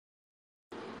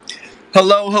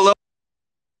Hello, hello,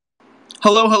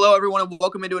 hello, everyone, and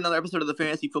welcome into another episode of the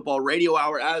Fantasy Football Radio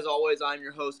Hour. As always, I'm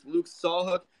your host, Luke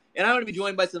Sawhook, and I'm going to be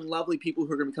joined by some lovely people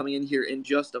who are going to be coming in here in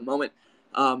just a moment.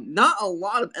 Not a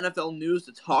lot of NFL news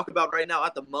to talk about right now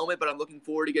at the moment, but I'm looking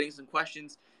forward to getting some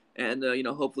questions and,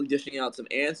 hopefully dishing out some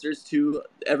answers to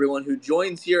everyone who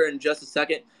joins here in just a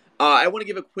second. I want to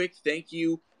give a quick thank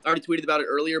you. I already tweeted about it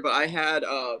earlier, but I had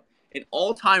an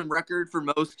all-time record for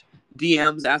most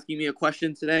DMs asking me a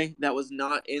question today that was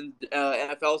not in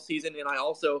NFL season, and I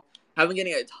also have been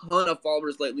getting a ton of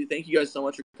followers lately. Thank you guys so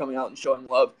much for coming out and showing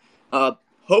love.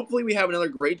 Hopefully we have another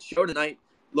great show tonight.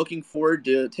 Looking forward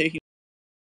to taking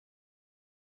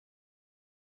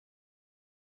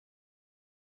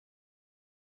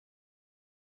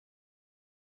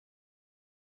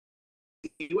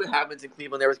what happens in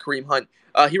Cleveland there with Kareem Hunt.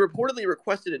 He reportedly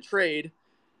requested a trade,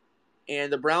 and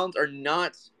the Browns are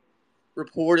not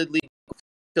reportedly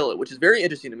fill it, which is very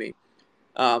interesting to me.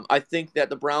 I think that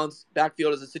the Browns'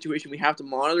 backfield is a situation we have to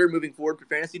monitor moving forward for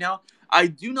fantasy now. I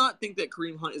do not think that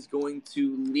Kareem Hunt is going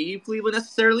to leave Cleveland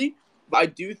necessarily, but I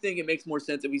do think it makes more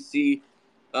sense if we see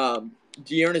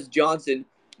Dearness Johnson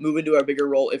move into a bigger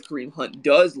role if Kareem Hunt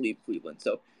does leave Cleveland.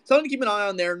 So something to keep an eye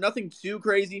on there. Nothing too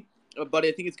crazy, but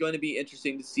I think it's going to be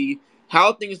interesting to see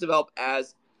how things develop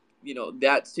as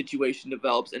that situation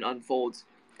develops and unfolds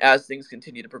as things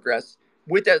continue to progress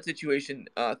with that situation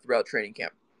throughout training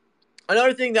camp.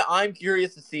 Another thing that I'm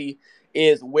curious to see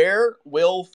is where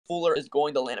Will Fuller is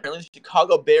going to land. Apparently, the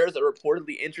Chicago Bears are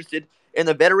reportedly interested in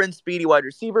the veteran, speedy wide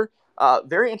receiver.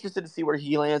 Very interested to see where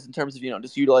he lands in terms of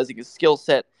just utilizing his skill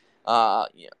set.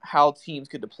 How teams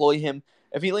could deploy him.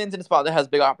 If he lands in a spot that has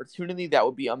big opportunity, that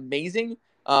would be amazing.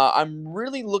 I'm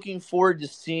really looking forward to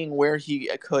seeing where he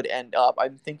could end up.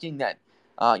 I'm thinking that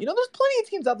there's plenty of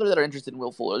teams out there that are interested in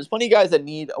Will Fuller. There's plenty of guys that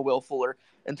need a Will Fuller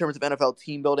in terms of NFL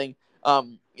team building.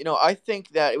 I think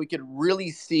that we could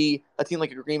really see a team like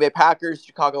the Green Bay Packers,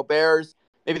 Chicago Bears,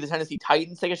 maybe the Tennessee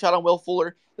Titans take a shot on Will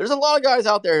Fuller. There's a lot of guys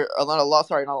out there, a lot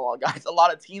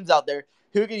of teams out there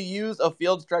who could use a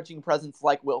field stretching presence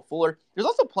like Will Fuller. There's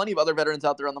also plenty of other veterans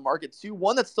out there on the market too.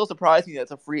 One that's still surprising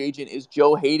that's a free agent is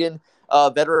Joe Hayden,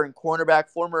 veteran cornerback,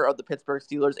 former of the Pittsburgh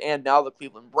Steelers and now the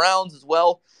Cleveland Browns as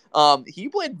well. He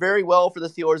played very well for the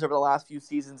Steelers over the last few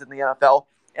seasons in the NFL.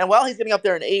 And while he's getting up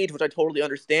there in age, which I totally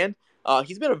understand,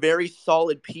 he's been a very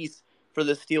solid piece for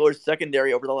the Steelers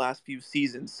secondary over the last few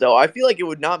seasons. So I feel like it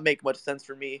would not make much sense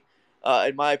for me,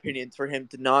 in my opinion, for him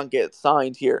to not get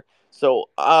signed here. So,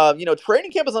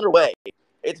 training camp is underway.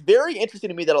 It's very interesting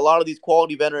to me that a lot of these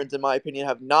quality veterans, in my opinion,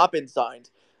 have not been signed.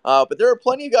 But there are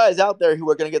plenty of guys out there who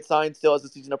are going to get signed still as the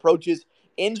season approaches.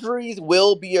 Injuries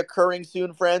will be occurring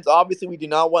soon, friends. Obviously, we do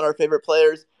not want our favorite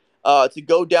players to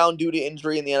go down due to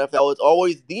injury in the NFL. It's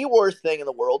always the worst thing in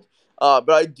the world. But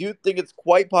I do think it's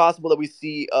quite possible that we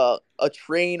see a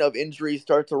train of injuries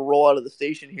start to roll out of the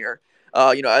station here.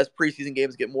 As preseason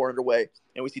games get more underway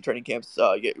and we see training camps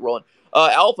get rolling.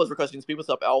 Alpha's requesting to speak. What's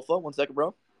up, Alpha? 1 second,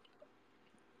 bro.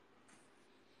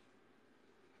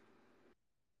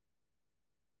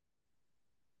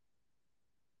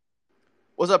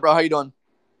 What's up, bro? How you doing?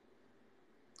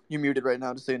 You're muted right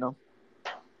now, just so you know.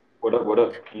 What up? What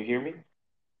up? Can you hear me?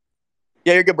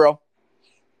 Yeah, you're good, bro. All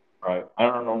right. I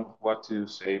don't know what to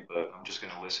say, but I'm just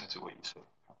gonna listen to what you say.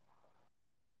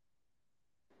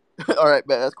 All right,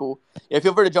 man, that's cool. Yeah,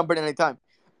 feel free to jump in anytime.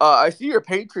 I see you're a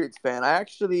Patriots fan. I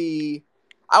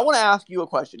want to ask you a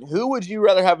question. Who would you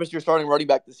rather have as your starting running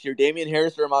back this year, Damian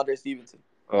Harris or Ramondre Stevenson?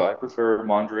 I prefer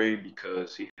Mondre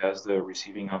because he has the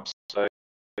receiving upside,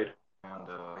 and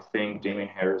I think Damian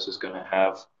Harris is gonna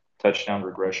have touchdown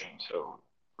regression. So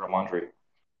Ramondre.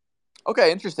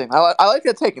 Okay, interesting. I like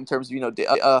that take in terms of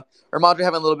Ramondre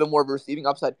having a little bit more of a receiving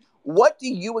upside. What do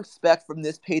you expect from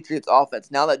this Patriots offense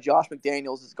now that Josh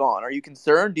McDaniels is gone? Are you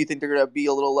concerned? Do you think they're going to be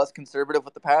a little less conservative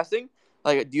with the passing?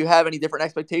 Like, do you have any different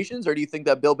expectations, or do you think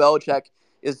that Bill Belichick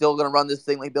is still going to run this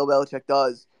thing like Bill Belichick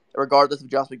does, regardless of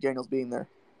Josh McDaniels being there?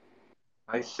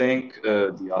 I think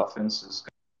the offense is.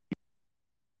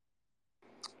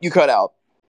 You cut out.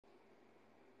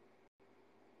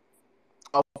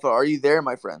 Alpha, are you there,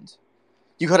 my friend?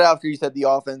 You cut out after you said the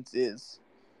offense is.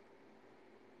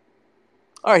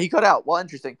 All right, he cut out. Well,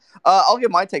 interesting. I'll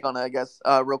give my take on it, I guess,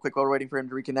 real quick while we're waiting for him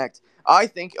to reconnect. I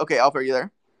think. Okay, Alpha, are you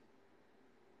there?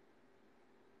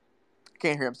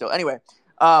 Can't hear him still. Anyway,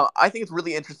 I think it's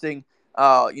really interesting.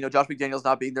 Josh McDaniels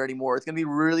not being there anymore. It's going to be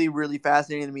really, really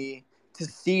fascinating to me to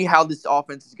see how this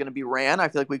offense is going to be ran. I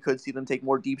feel like we could see them take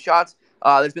more deep shots.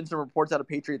 There's been some reports out of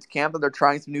Patriots camp that they're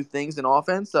trying some new things in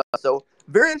offense. So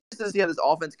very interested to see how this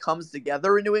offense comes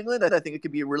together in New England. I think it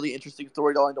could be a really interesting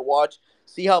storyline to watch.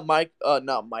 See how Mac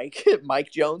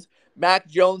Jones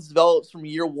develops from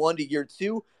year one to year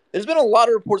two. There's been a lot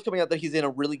of reports coming out that he's in a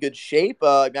really good shape.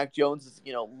 Mac Jones is,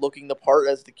 looking the part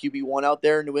as the QB1 out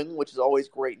there in New England, which is always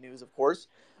great news, of course.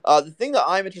 The thing that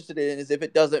I'm interested in is if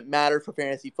it doesn't matter for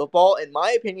fantasy football. In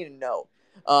my opinion, no.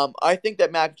 I think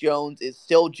that Mac Jones is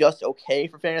still just okay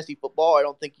for fantasy football. I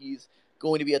don't think he's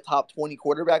going to be a top 20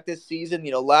 quarterback this season.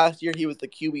 Last year he was the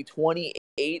QB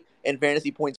 28 in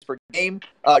fantasy points per game.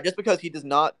 Just because he does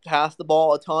not pass the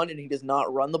ball a ton and he does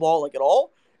not run the ball like at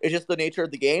all. It's just the nature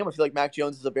of the game. I feel like Mac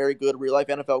Jones is a very good real life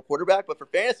NFL quarterback, but for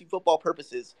fantasy football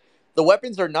purposes, the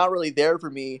weapons are not really there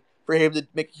for me for him to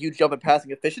make a huge jump in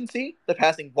passing efficiency. The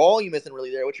passing volume isn't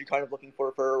really there, which you're kind of looking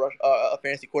for a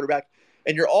fantasy quarterback.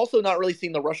 And you're also not really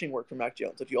seeing the rushing work from Mac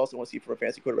Jones, if you also want to see for a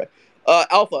fantasy quarterback.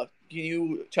 Alpha, can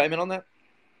you chime in on that?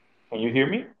 Can you hear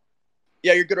me?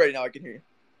 Yeah, you're good right now. I can hear you.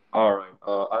 All right.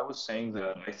 I was saying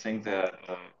that I think that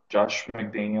Josh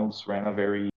McDaniels ran a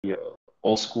very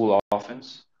old school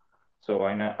offense. So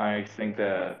I think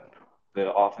that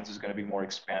the offense is going to be more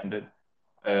expanded.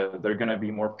 They're going to be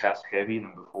more pass heavy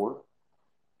than before.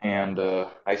 And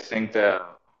I think that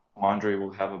Andre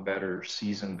will have a better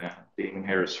season than Damien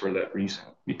Harris for that reason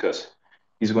because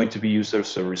he's going to be used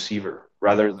as a receiver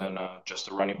rather than just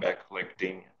a running back like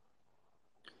Damien.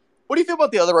 What do you feel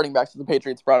about the other running backs that the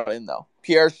Patriots brought in, though?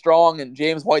 Pierre Strong and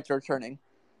James White's returning.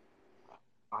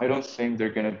 I don't think they're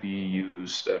going to be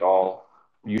used at all.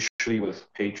 Usually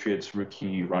with Patriots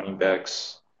rookie running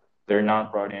backs, they're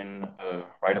not brought in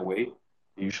right away.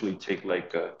 They usually take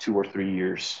like 2 or 3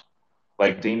 years.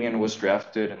 Like Damien was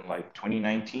drafted in like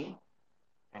 2019,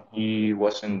 and he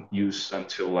wasn't used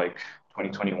until like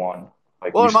 2021,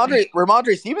 like Well, recently.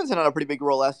 Ramondre Stevenson had a pretty big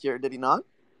role last year, did he not?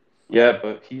 Yeah,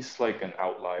 but he's like an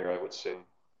outlier, I would say.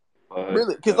 But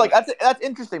Really? Because that's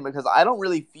interesting because I don't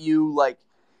really feel like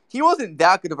he wasn't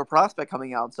that good of a prospect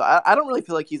coming out, so I don't really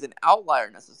feel like he's an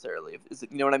outlier necessarily.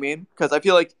 You know what I mean? Because I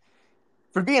feel like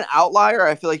for being an outlier,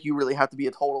 I feel like you really have to be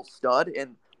a total stud.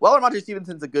 And while Ramondre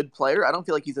Stevenson's a good player, I don't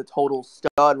feel like he's a total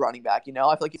stud running back. I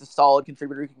feel like he's a solid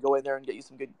contributor who can go in there and get you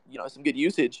some good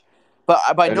usage. But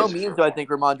by that no is means true. do I think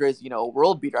Ramondre's a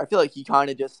world beater. I feel like he kind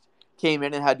of just came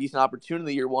in and had decent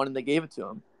opportunity year one, and they gave it to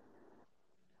him.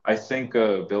 I think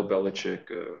Bill Belichick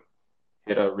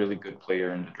hit a really good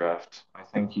player in the draft. I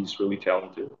think he's really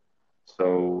talented.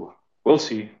 So we'll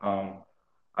see.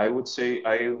 I would say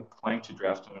I'm planning to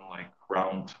draft him in like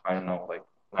round, I don't know, like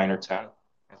 9 or 10.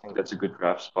 I think that's a good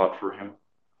draft spot for him.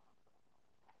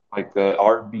 Like the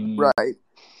RB Right.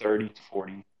 30 to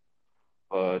 40.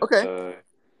 But Okay.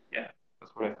 yeah,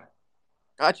 that's what I think.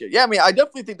 Gotcha. Yeah, I mean, I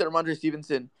definitely think that Ramondre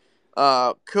Stevenson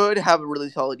could have a really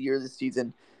solid year this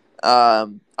season.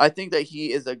 I think that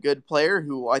he is a good player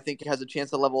who I think has a chance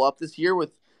to level up this year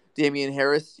with Damian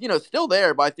Harris. Still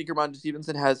there, but I think Ramondre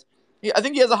Stevenson I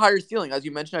think he has a higher ceiling. As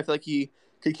you mentioned, I feel like he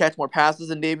could catch more passes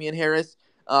than Damian Harris.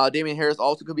 Damian Harris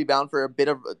also could be bound for a bit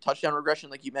of a touchdown regression,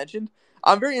 like you mentioned.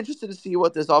 I'm very interested to see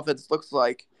what this offense looks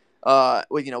like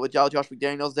with Josh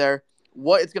McDaniels there.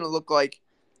 What it's going to look like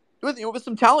with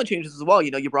some talent changes as well.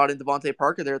 You brought in Devontae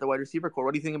Parker there at the wide receiver core.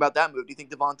 What do you think about that move? Do you think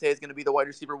Devontae is going to be the wide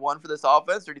receiver one for this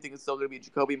offense, or do you think it's still going to be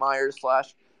Jacoby Myers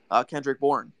 / Kendrick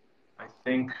Bourne? I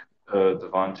think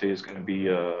Devontae is going to be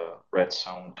a red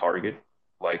zone target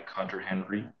like Hunter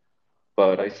Henry.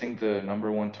 But I think the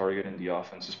number one target in the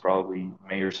offense is probably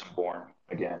Mayers and Bourne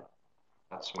again.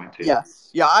 That's my take. Yes,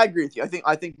 yeah, I agree with you.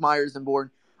 I think Myers and Bourne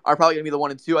are probably going to be the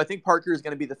 1 and 2. I think Parker is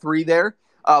going to be the 3 there.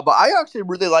 But I actually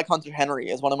really like Hunter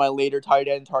Henry as one of my later tight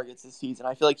end targets this season.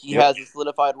 I feel like he Yep. has a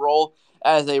solidified role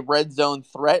as a red zone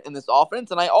threat in this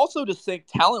offense. And I also just think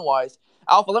talent wise,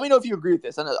 Alpha, let me know if you agree with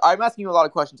this. And I'm asking you a lot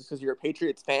of questions just because you're a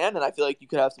Patriots fan, and I feel like you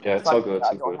could have some Yeah, it's all insight good.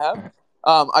 that It's I all don't good.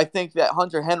 have. I think that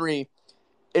Hunter Henry,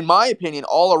 in my opinion,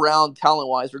 all around talent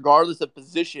wise, regardless of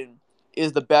position,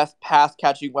 is the best pass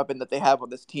catching weapon that they have on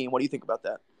this team. What do you think about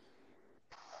that?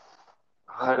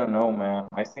 I don't know, man.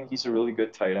 I think he's a really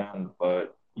good tight end,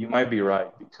 but you might be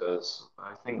right because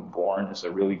I think Bourne is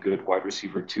a really good wide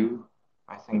receiver too.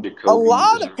 I think A Jacoby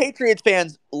lot is of a Patriots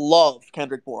fans love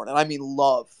Kendrick Bourne, and I mean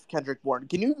love Kendrick Bourne.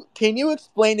 Can you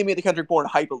explain to me the Kendrick Bourne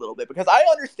hype a little bit? Because I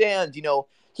understand,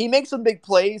 he makes some big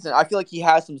plays, and I feel like he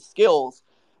has some skills.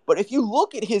 But if you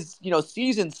look at his,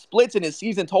 season splits and his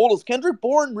season totals, Kendrick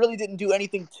Bourne really didn't do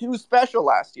anything too special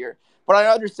last year. But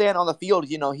I understand on the field,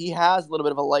 he has a little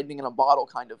bit of a lightning in a bottle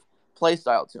kind of play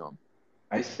style to him.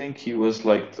 I think he was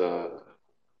like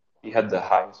he had the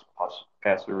highest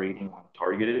passer rating when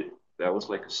targeted. That was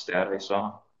like a stat I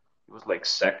saw. It was like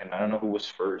second. I don't know who was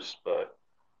first, but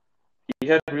he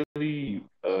had really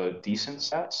decent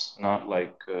stats, not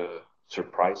like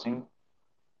surprising.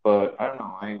 But I don't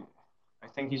know. I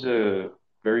think he's a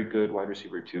very good wide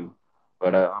receiver too.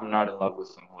 But I'm not in love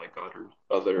with him like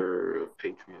other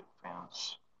Patriot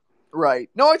fans. Right.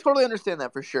 No, I totally understand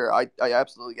that for sure. I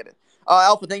absolutely get it.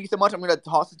 Alpha, thank you so much. I'm going to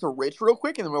toss it to Rich real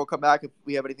quick, and then we'll come back if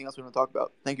we have anything else we want to talk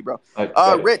about. Thank you, bro. I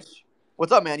got it. Rich,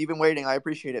 what's up, man? You've been waiting. I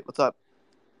appreciate it. What's up?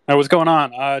 Hey, what's going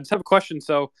on? I just have a question.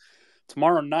 So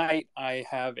tomorrow night I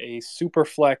have a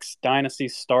Superflex Dynasty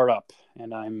startup,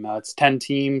 and it's 10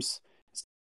 teams, it's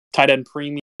tight end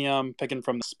premium, picking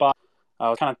from the spot. I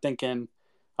was kind of thinking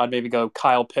I'd maybe go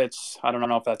Kyle Pitts. I don't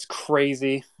know if that's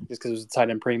crazy, just because it was a tight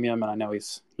end premium, and I know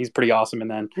he's pretty awesome. And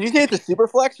then Did you say it's a super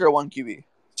flex or a 1 QB?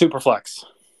 Superflex.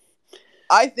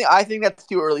 I think that's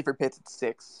too early for Pitts at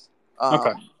 6.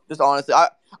 Okay. Just honestly, I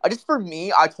just for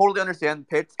me, I totally understand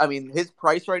Pitts. I mean, his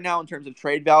price right now in terms of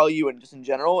trade value and just in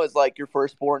general is like your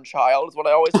firstborn child is what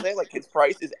I always say. Like his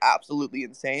price is absolutely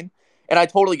insane, and I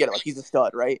totally get it. Like he's a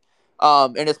stud, right?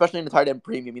 And especially in the tight end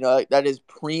premium, like, that is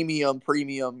premium,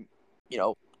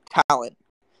 talent.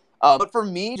 But for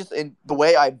me, just in the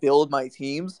way I build my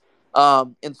teams,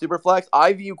 in Superflex,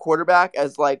 I view quarterback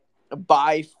as like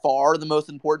by far the most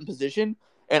important position.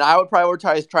 And I would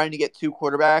prioritize trying to get 2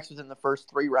 quarterbacks within the first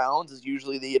 3 rounds is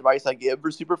usually the advice I give for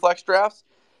Superflex drafts.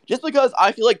 Just because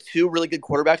I feel like 2 really good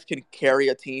quarterbacks can carry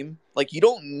a team. Like you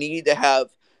don't need to have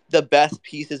the best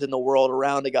pieces in the world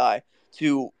around a guy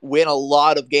to win a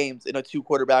lot of games in a 2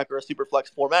 quarterback or a Superflex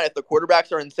format. If the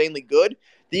quarterbacks are insanely good,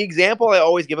 the example I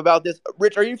always give about this,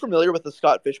 Rich, are you familiar with the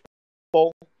Scott Fish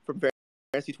poll from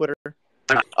Fantasy Twitter?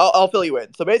 I'll fill you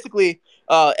in. So basically,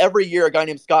 every year a guy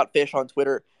named Scott Fish on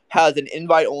Twitter has an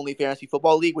invite-only fantasy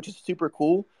football league, which is super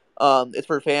cool. It's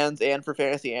for fans and for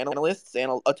fantasy analysts,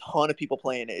 and a ton of people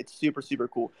playing it. It's super, super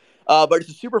cool. But it's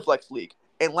a super flex league.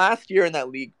 And last year in that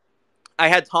league, I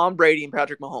had Tom Brady and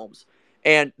Patrick Mahomes,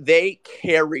 and they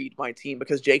carried my team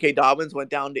because J.K. Dobbins went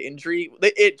down to injury.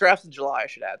 It drafts in July, I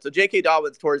should add. So J.K.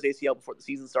 Dobbins tore his ACL before the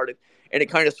season started, and it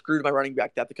kind of screwed my running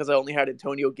back depth because I only had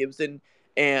Antonio Gibson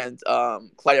and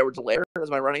Clyde Edwards-Helaire as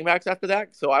my running backs after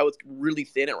that. So I was really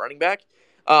thin at running back.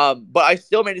 But I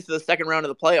still made it to the second round of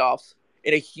the playoffs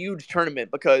in a huge tournament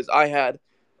because I had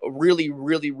a really,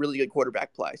 really, really good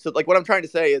quarterback play. So like what I'm trying to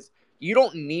say is you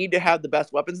don't need to have the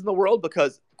best weapons in the world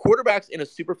because quarterbacks in a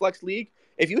super flex league,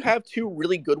 if you have 2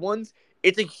 really good ones,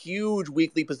 it's a huge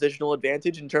weekly positional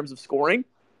advantage in terms of scoring.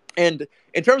 And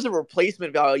in terms of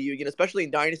replacement value, especially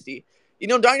in Dynasty,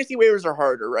 Dynasty waivers are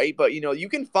harder, right? But, you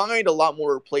can find a lot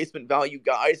more replacement value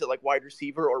guys at like wide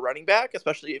receiver or running back,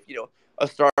 especially if, a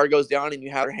star goes down and you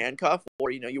have your handcuff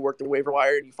or, you work the waiver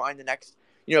wire and you find the next,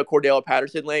 Cordell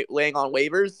Patterson laying on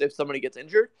waivers if somebody gets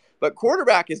injured. But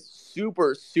quarterback is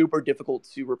super, super difficult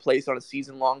to replace on a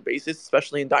season-long basis,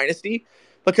 especially in Dynasty,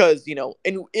 because,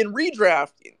 in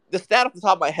redraft, the stat off the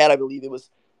top of my head, I believe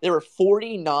there were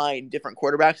 49 different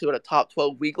quarterbacks who had a top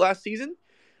 12 week last season.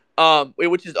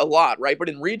 Which is a lot, right? But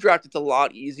in redraft, it's a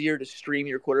lot easier to stream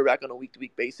your quarterback on a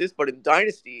week-to-week basis. But in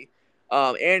Dynasty,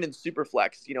 and in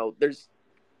Superflex,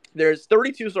 there's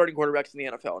 32 starting quarterbacks in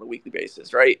the NFL on a weekly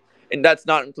basis, right? And that's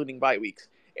not including bye weeks.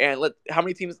 And how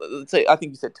many teams? Let's say I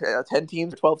think you said 10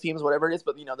 teams or 12 teams, whatever it is.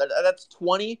 But that's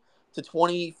 20 to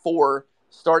 24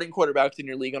 starting quarterbacks in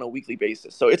your league on a weekly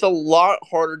basis. So it's a lot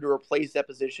harder to replace that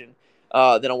position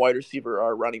than a wide receiver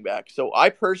or a running back. So I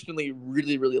personally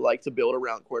really, really like to build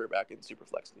around quarterback in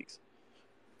Superflex leagues.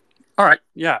 All right.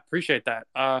 Yeah, appreciate that.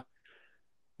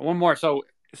 One more. So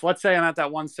let's say I'm at that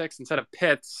 1-6 instead of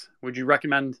Pitts. Would you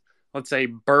recommend, let's say,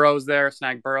 Burrow's there,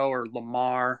 snag Burrow or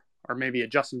Lamar, or maybe a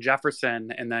Justin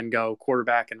Jefferson, and then go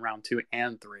quarterback in round 2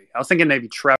 and 3? I was thinking maybe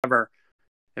Trevor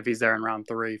if he's there in round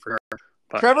 3 for sure.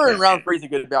 But, Trevor in round 3 is a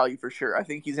good value for sure. I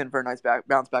think he's in for a nice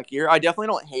bounce back year. I definitely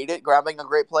don't hate it, grabbing a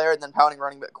great player and then pounding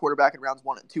running back quarterback in rounds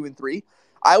 1, 2, and 3.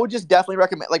 I would just definitely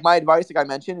recommend, like my advice, like I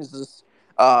mentioned, is this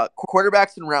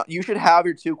quarterbacks in round. You should have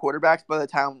your 2 quarterbacks by the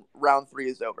time round 3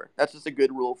 is over. That's just a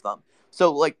good rule of thumb.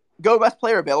 So like go best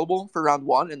player available for round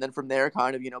 1, and then from there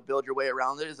kind of build your way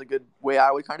around it is a good way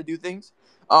I would kind of do things.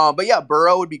 But yeah,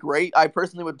 Burrow would be great. I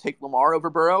personally would take Lamar over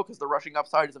Burrow because the rushing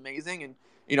upside is amazing, and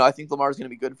I think Lamar is going to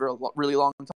be good for a really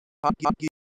long time.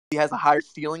 He has a higher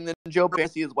ceiling than Joe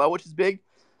Fantasy as well, which is big.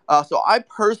 So I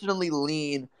personally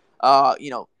lean,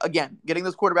 again, getting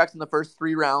those quarterbacks in the first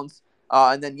 3 rounds.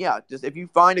 And then, yeah, just if you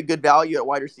find a good value at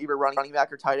wide receiver, running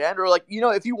back, or tight end, or like,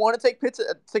 if you want to take Pitts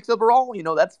at 6 overall,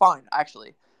 that's fine,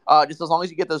 actually. Just as long as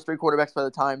you get those 3 quarterbacks by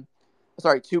the time,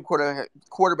 2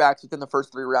 quarterbacks within the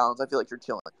first 3 rounds, I feel like you're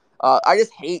chilling. I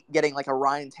just hate getting like a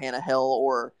Ryan Tannehill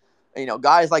or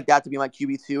guys like that to be my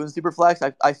QB2 in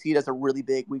Superflex. I see it as a really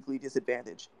big weekly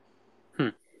disadvantage.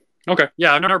 Okay,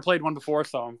 yeah, I've never played one before,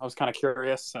 so I was kind of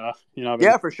curious. I've been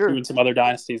Yeah, for sure. doing some other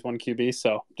dynasties, one QB,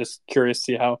 so just curious to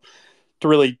see how to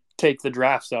really take the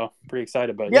draft. So pretty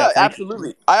excited, but yeah, thank absolutely.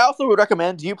 you. I also would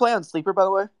recommend. Do you play on Sleeper, by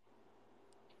the way?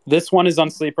 This one is on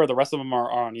Sleeper. The rest of them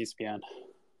are on ESPN.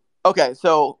 Okay,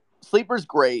 so Sleeper's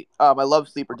great. I love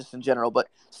Sleeper just in general, but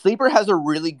Sleeper has a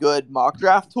really good mock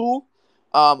draft tool.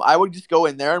 I would just go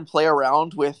in there and play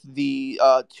around with the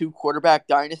 2 quarterback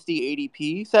dynasty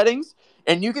ADP settings,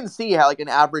 and you can see how like an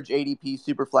average ADP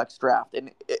Superflex draft,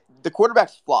 and the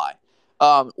quarterbacks fly.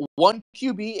 One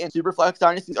QB and Superflex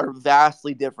dynasties are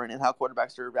vastly different in how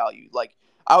quarterbacks are valued. Like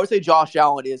I would say, Josh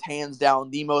Allen is hands down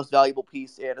the most valuable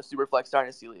piece in a Superflex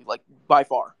dynasty league, like by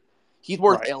far. He's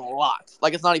worth a lot.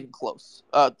 Like it's not even close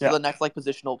to the next like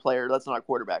positional player that's not a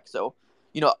quarterback. So,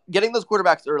 getting those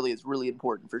quarterbacks early is really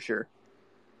important for sure.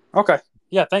 Okay.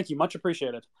 Yeah, thank you. Much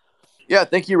appreciated. Yeah,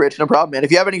 thank you, Rich. No problem, man.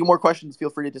 If you have any more questions, feel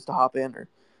free to just to hop in or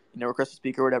request a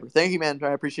speak or whatever. Thank you, man. I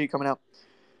appreciate you coming out.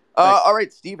 All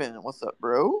right, Steven, what's up,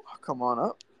 bro? Come on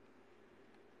up.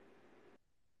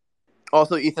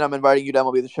 Also, Ethan, I'm inviting you to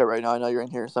MLB The Show right now. I know you're in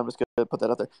here, so I'm just gonna put that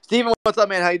out there. Steven, what's up,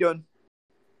 man? How you doing?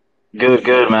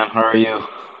 Good, man. How are you?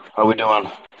 How we doing?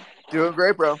 Doing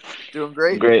great, bro. Doing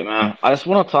great. Great, man. I just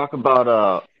want to talk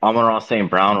about Amon-Ra St.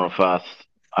 Brown real fast.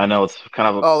 I know it's kind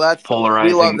of a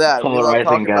polarizing, we love that. We love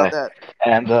talking guy. about that.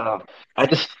 And I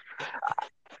just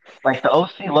like the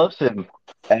OC loves him,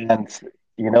 and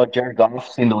Jared Goff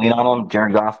seemed to lean on him.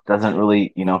 Jared Goff doesn't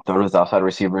really throw to his outside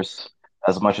receivers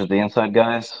as much as the inside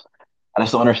guys. I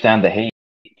just don't understand the hate.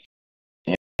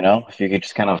 If you could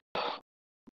just kind of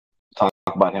talk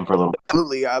about him for a little bit.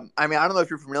 Absolutely. I mean, I don't know if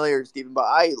you're familiar, Steven, but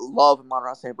I love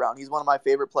Amon-Ra St. Brown. He's one of my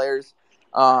favorite players.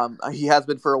 He has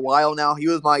been for a while now. He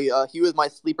was my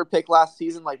sleeper pick last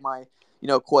season, like my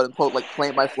quote unquote like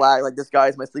plant my flag, like this guy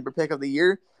is my sleeper pick of the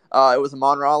year. It was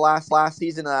Amon-Ra last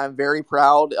season, and I'm very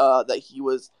proud that he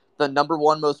was the number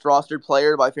one most rostered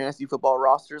player by fantasy football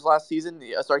rosters last season.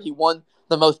 He won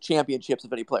the most championships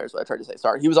of any player, is what I tried to say.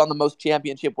 Sorry, he was on the most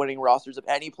championship winning rosters of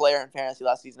any player in fantasy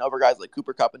last season over guys like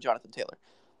Cooper Kupp and Jonathan Taylor.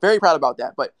 Very proud about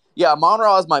that. But yeah,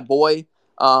 Amon-Ra is my boy.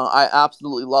 I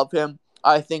absolutely love him.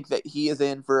 I think that he is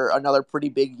in for another pretty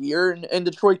big year in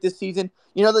Detroit this season.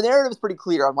 The narrative is pretty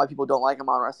clear on why people don't like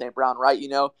Amon-Ra St. Brown, right?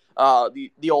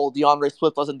 The old DeAndre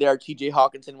Swift wasn't there, TJ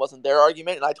Hawkinson wasn't there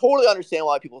argument, and I totally understand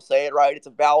why people say it, right? It's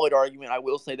a valid argument. I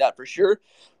will say that for sure.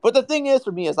 But the thing is,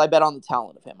 for me, is I bet on the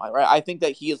talent of him, right? I think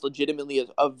that he is legitimately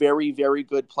a very, very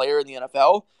good player in the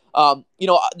NFL.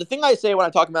 The thing I say when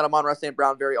I talk about Amon-Ra St.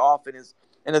 Brown very often is,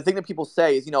 and the thing that people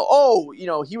say is, he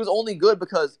was only good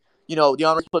because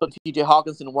DeAndre Swift and TJ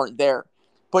Hawkinson weren't there.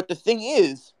 But the thing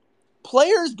is,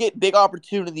 players get big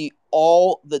opportunity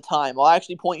all the time. I'll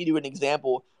actually point you to an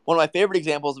example, one of my favorite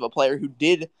examples of a player who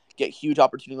did get huge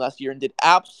opportunity last year and did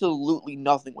absolutely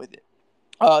nothing with it.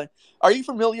 Are you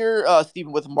familiar,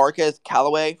 Stephen, with Marquez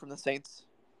Callaway from the Saints?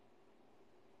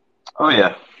 Oh,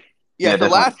 yeah. Yeah, so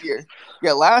last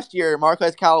year,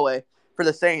 Marquez Callaway for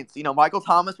the Saints, Michael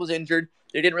Thomas was injured.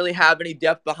 They didn't really have any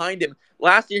depth behind him.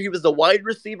 Last year, he was the wide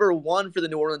receiver 1 for the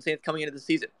New Orleans Saints coming into the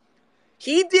season.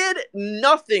 He did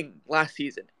nothing last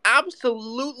season.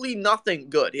 Absolutely nothing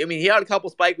good. I mean, he had a couple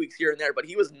spike weeks here and there, but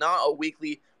he was not a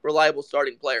weekly reliable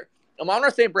starting player.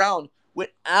 Amon-Ra St. Brown went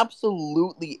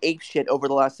absolutely apeshit over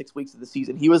the last 6 weeks of the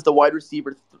season. He was the wide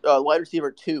receiver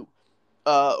 2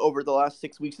 over the last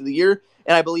 6 weeks of the year,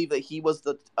 and I believe that he was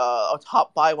the a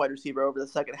top 5 wide receiver over the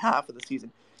second half of the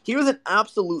season. He was an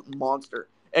absolute monster.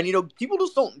 And, people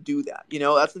just don't do that.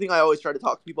 That's the thing I always try to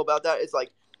talk to people about that. It's like,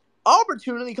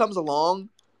 opportunity comes along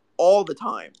all the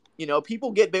time.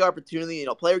 People get big opportunity.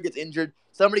 Player gets injured.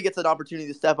 Somebody gets an opportunity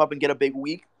to step up and get a big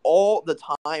week all the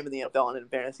time in the NFL and in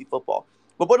fantasy football.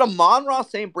 But what Amon-Ra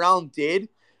St. Brown did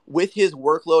with his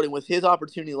workload and with his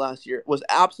opportunity last year was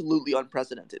absolutely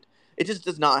unprecedented. It just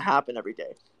does not happen every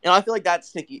day. And I feel like that's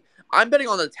sticky. I'm betting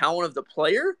on the talent of the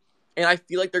player, and I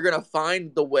feel like they're going to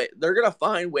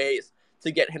find ways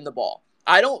to get him the ball.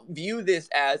 I don't view this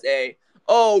as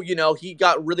he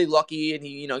got really lucky and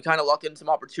he, kind of lucked in some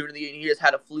opportunity and he just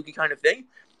had a fluky kind of thing.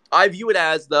 I view it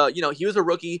as he was a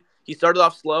rookie. He started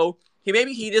off slow.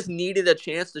 He just needed a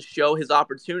chance to show his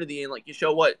opportunity and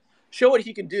show what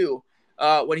he could do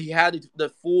when he had the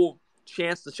full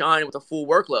chance to shine with a full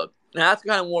workload. And that's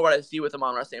kind of more what I see with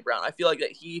Amon-Ra St. Brown. I feel like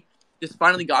that he just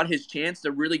finally got his chance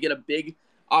to really get a big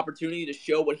opportunity to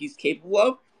show what he's capable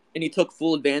of, and he took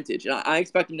full advantage. And I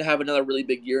expect him to have another really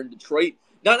big year in Detroit.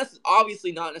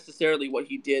 Obviously not necessarily what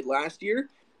he did last year,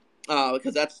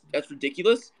 because that's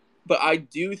ridiculous. but I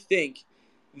do think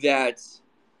that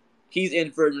he's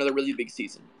in for another really big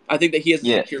season. I think that he has a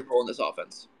Yeah, secure role in this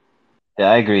offense. yeah,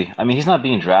 I agree. I mean, he's not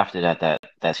being drafted at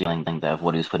that ceiling thing of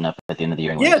what he was putting up at the end of the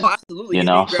year, Yeah, no, anyways. absolutely. You He's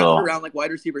know, being drafted so around like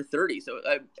wide receiver 30, so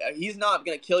he's not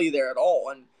going to kill you there at all.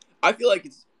 And I feel like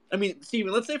it's. I mean,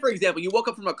 Steven, let's say for example, you woke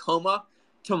up from a coma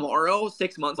tomorrow,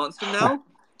 6 months from now,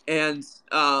 and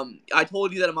I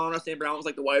told you that Amon-Ra St. Brown was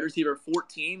like the wide receiver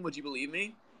 14. Would you believe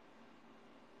me?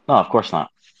 no, of course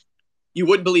not. You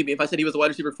wouldn't believe me if I said he was the wide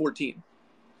receiver 14.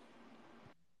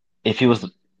 If he was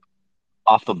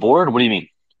off the board, what do you mean?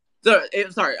 So,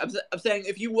 sorry, I'm saying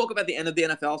if you woke up at the end of the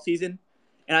NFL season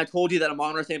and I told you that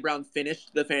Amon-Ra St. Brown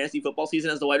finished the fantasy football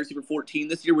season as the wide receiver 14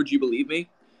 this year, would you believe me?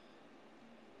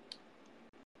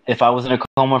 If I was in a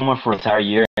coma for an entire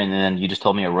year and then you just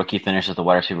told me a rookie finished as the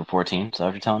wide receiver 14, is that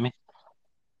what you're telling me?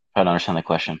 I don't understand the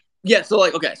question. Yeah, so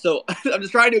okay, so I'm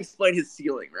just trying to explain his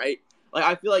ceiling, right? Like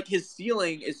I feel like his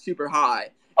ceiling is super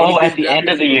high. And he's Oh, being at the end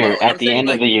drafted of the super low. year. Like At I'm the saying, end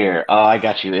of like the year. Oh, I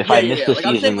got you. If I missed the Like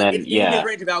I'm saying, season, like then it's in his yeah.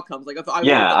 range of outcomes. Like if I woke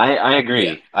Yeah, up, I yeah,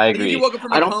 agree. I like if you agree. woke up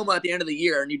from I a don't coma at the end of the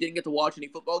year and you didn't get to watch any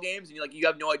football games and you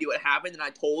have no idea what happened, and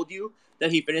I told you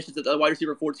that he finishes at the wide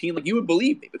receiver 14, like you would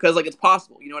believe me because like it's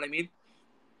possible. You know what I mean?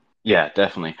 Yeah,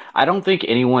 definitely. I don't think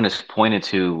anyone has pointed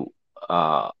to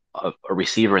a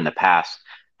receiver in the past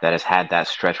that has had that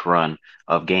stretch run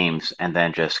of games and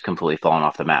then just completely fallen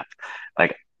off the map.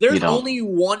 Like, you There's know, only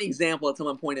one example that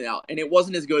someone pointed out, and it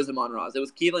wasn't as good as Amon-Ra's. It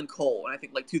was Keelan Cole, and I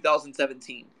think like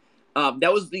 2017.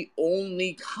 That was the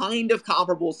only kind of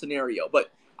comparable scenario,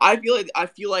 but I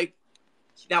feel like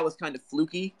that was kind of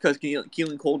fluky because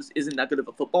Keelan Cole just isn't that good of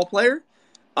a football player.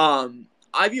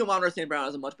 I view Amon-Ra St. Brown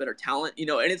as a much better talent, and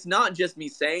it's not just me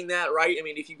saying that, right? I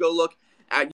mean, if you go look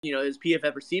at his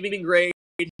PFF receiving grade,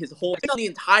 his whole on the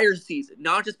entire season,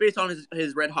 not just based on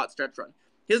his red hot stretch run.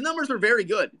 His numbers were very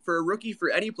good for a rookie, for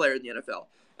any player in the NFL.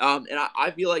 And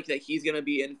I feel like that he's going to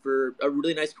be in for a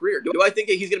really nice career. Do I think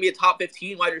that he's going to be a top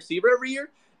 15 wide receiver every year?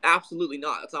 Absolutely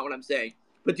not. That's not what I'm saying.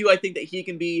 But do I think that he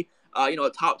can be, a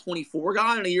top 24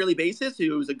 guy on a yearly basis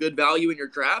who's a good value in your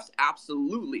drafts?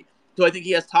 Absolutely. Do I think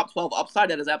he has top 12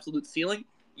 upside at his absolute ceiling?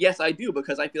 Yes, I do,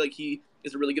 because I feel like he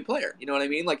is a really good player. You know what I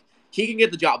mean? Like, he can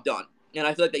get the job done. And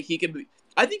I feel like that he can be,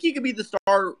 I think he could be the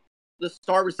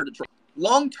star receiver.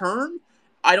 Long term,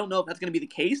 I don't know if that's going to be the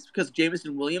case because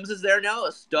Jameson Williams is there now,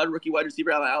 a stud rookie wide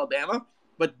receiver out of Alabama.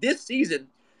 But this season,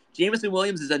 Jameson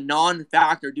Williams is a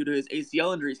non-factor due to his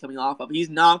ACL injuries coming off of. He's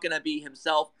not going to be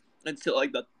himself until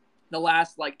like the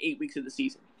last 8 weeks of the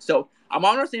season. So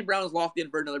Amon-Ra St. Brown is locked in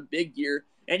for another big year,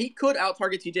 and he could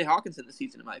out-target TJ Hawkinson this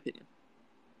season, in my opinion.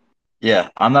 yeah,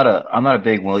 I'm not a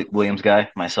big Williams guy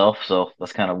myself, so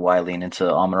that's kind of why I lean into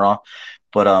Amon-Ra.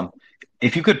 But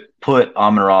if you could put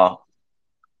Amon-Ra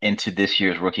into this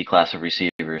year's rookie class of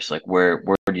receivers, like where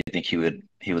do you think he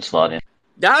would slot in?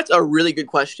 That's a really good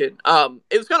question.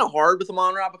 It was kind of hard with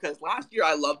Amon-Ra because last year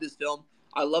I loved his film.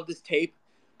 I loved his tape.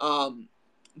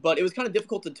 But it was kind of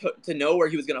difficult to know where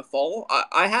he was going to fall.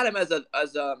 I had him as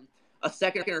a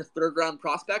second or third round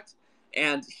prospect,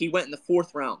 and he went in the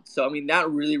fourth round. So I mean that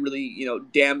really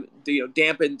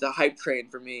dampened the hype train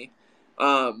for me.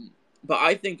 But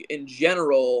I think in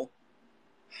general,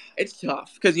 it's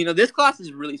tough because this class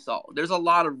is really solid. There's a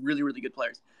lot of really good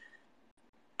players.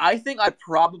 I think I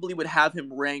probably would have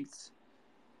him ranked,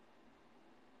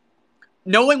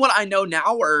 knowing what I know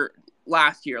now, or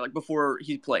last year, like before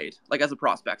he played, like as a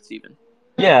prospect, Steven.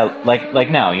 Yeah,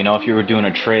 like now, if you were doing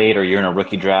a trade or you're in a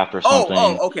rookie draft or something,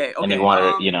 Okay. and you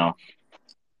wanted,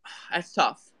 That's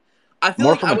tough. I feel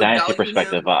more like from I a would dynasty value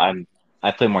perspective. him. I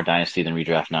play more dynasty than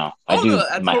redraft now. I Oh no, do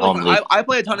that's my totally home fine. league. I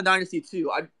play a ton of Dynasty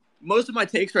too. Most of my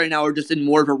takes right now are just in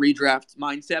more of a redraft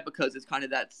mindset because it's kind of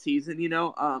that season,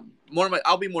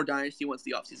 I'll be more Dynasty once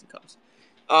the offseason comes.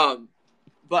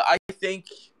 But I think,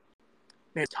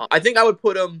 man, it's tough. I think I would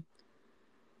put him.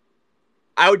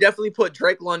 I would definitely put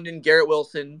Drake London, Garrett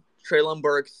Wilson, Treylon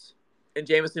Burks, and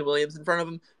Jameson Williams in front of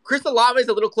him. Chris Olave is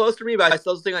a little close for me, but I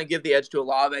still think I give the edge to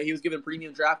Olave. He was given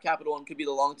premium draft capital and could be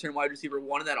the long-term wide receiver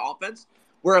 1 in that offense,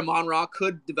 where Amon-Ra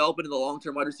could develop into the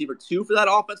long-term wide receiver 2 for that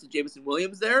offense with Jameson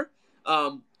Williams there.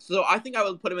 So I think I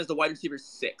would put him as the wide receiver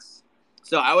 6.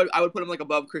 So I would put him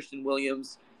above Christian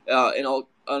Williams and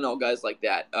all guys like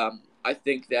that. I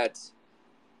think that,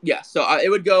 yeah. So it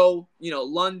would go,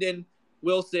 London,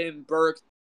 Wilson, Burks,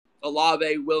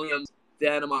 Olave, Williams,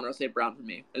 then Amon-Ra St. Brown for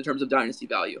me in terms of dynasty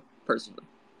value, personally.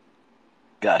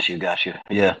 Got you.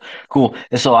 Yeah, cool.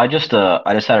 And so I just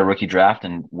had a rookie draft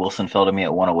and Wilson fell to me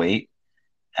at 108,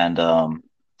 and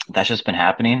that's just been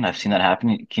happening. I've seen that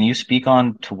happen. Can you speak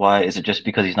on to why? Is it just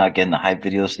because he's not getting the hype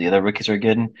videos the other rookies are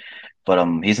getting? But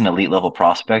he's an elite level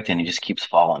prospect and he just keeps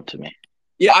falling to me.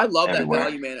 Yeah, I love that everywhere.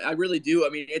 value, man. I really do. I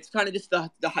mean, it's kind of just the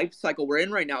hype cycle we're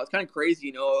in right now. It's kind of crazy.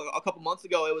 You know, a couple months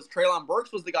ago, it was Treylon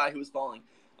Burks was the guy who was falling,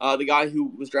 the guy who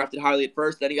was drafted highly at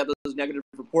first. Then he got those negative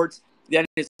reports. Then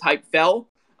his hype fell.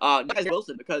 Now it's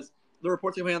Wilson, because the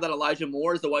reports are coming out that Elijah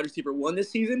Moore is the wide receiver 1 this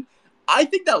season. I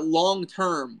think that long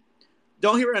term,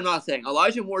 don't hear what I'm not saying.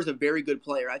 Elijah Moore is a very good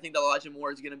player. I think that Elijah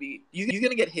Moore is going to be he's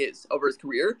going to get his over his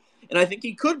career, and I think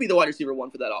he could be the wide receiver 1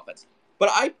 for that offense. But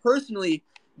I personally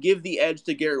give the edge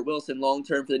to Garrett Wilson long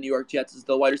term for the New York Jets as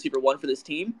the wide receiver 1 for this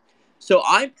team. So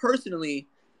I personally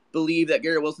believe that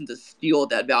Garrett Wilson's a steal at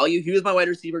that value. He was my wide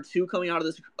receiver 2 coming out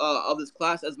of this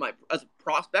class as a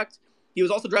prospect. He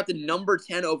was also drafted number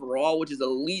 10 overall, which is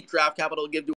elite draft capital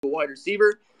to give to a wide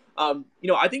receiver. I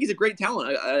think he's a great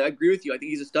talent. I agree with you. I think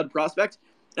he's a stud prospect.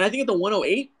 And I think at the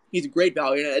 108, he's a great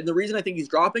value. And the reason I think he's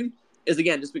dropping is,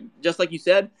 again, just like you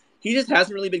said, he just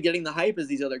hasn't really been getting the hype as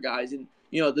these other guys. And,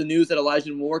 the news that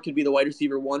Elijah Moore could be the wide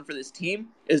receiver 1 for this team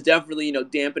is definitely,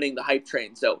 dampening the hype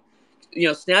train. So,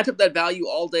 snatch up that value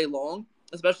all day long,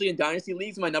 especially in dynasty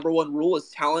leagues. My number 1 rule is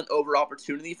talent over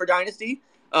opportunity for dynasty.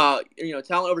 Talent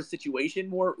over situation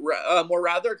more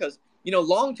rather, because,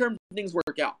 long-term things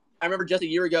work out. I remember just a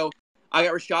year ago, I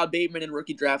got Rashad Bateman in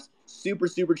rookie drafts super,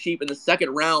 super cheap in the second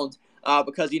round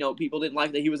because, people didn't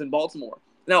like that he was in Baltimore.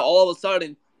 Now, all of a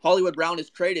sudden, Hollywood Brown is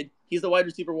traded. He's the wide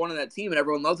receiver 1 on that team, and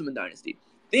everyone loves him in Dynasty.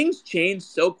 Things change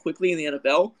so quickly in the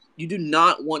NFL, you do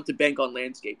not want to bank on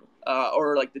landscape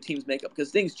or, the team's makeup,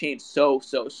 because things change so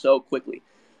quickly.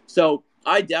 So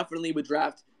I definitely would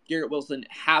draft Garrett Wilson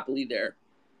happily there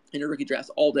in a rookie draft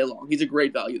all day long. He's a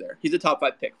great value there. He's a top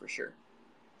 5 pick for sure.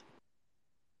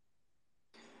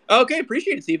 Okay,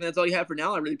 appreciate it, Steven. That's all you have for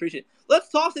now. I really appreciate it. Let's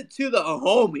toss it to the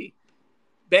homie.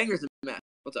 Bangers and Matt.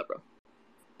 What's up, bro?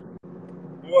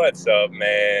 What's up,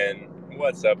 man?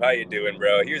 What's up? How you doing,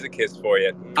 bro? Here's a kiss for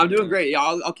you. I'm doing great. Yeah,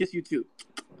 I'll kiss you too.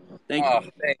 Thank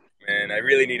you. Thanks, man. I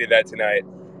really needed that tonight.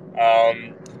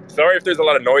 Sorry if there's a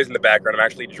lot of noise in the background. I'm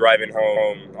actually driving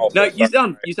home. Also, no, you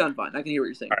sound fine. I can hear what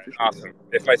you're saying. Right, for sure. Awesome.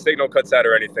 If my signal cuts out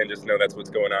or anything, just know that's what's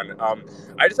going on.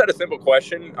 I just had a simple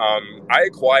question. I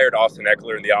acquired Austin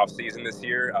Ekeler in the offseason this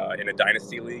year in a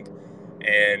dynasty league,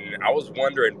 and I was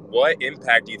wondering, what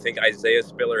impact do you think Isaiah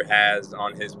Spiller has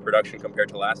on his production compared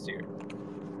to last year?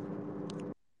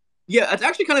 Yeah, it's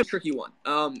actually kind of a tricky one.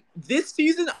 This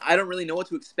season, I don't really know what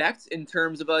to expect in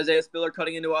terms of Isaiah Spiller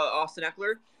cutting into Austin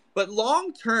Ekeler. But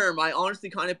long term, I honestly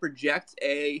kind of project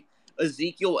a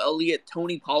Ezekiel Elliott,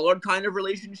 Tony Pollard kind of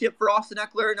relationship for Austin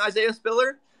Ekeler and Isaiah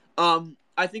Spiller.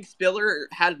 I think Spiller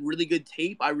had really good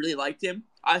tape. I really liked him.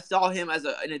 I saw him as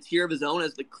in a tier of his own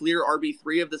as the clear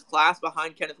RB3 of this class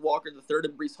behind Kenneth Walker III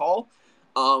and Breece Hall.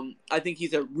 I think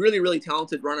he's a really, really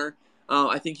talented runner.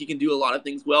 I think he can do a lot of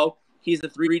things well. He's a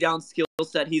 3-down skill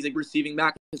set. He's a receiving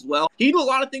back as well. He do a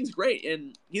lot of things great,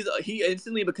 and he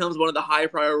instantly becomes one of the high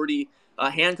priority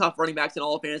handcuff running backs in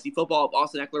all of fantasy football if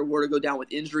Austin Ekeler were to go down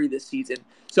with injury this season.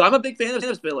 So I'm a big fan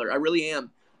of Spiller. I really am.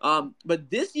 But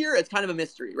this year, it's kind of a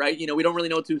mystery, right? We don't really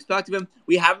know what to expect of him.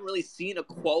 We haven't really seen a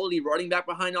quality running back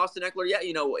behind Austin Ekeler yet.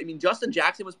 Justin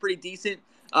Jackson was pretty decent.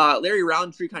 Larry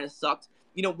Roundtree kind of sucked.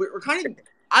 We're kind of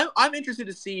 – I'm interested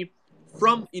to see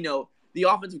from, the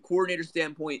offensive coordinator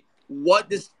standpoint what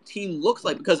this team looks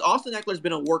like, because Austin Ekeler's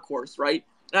been a workhorse, right?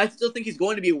 And I still think he's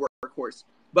going to be a workhorse.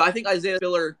 But I think Isaiah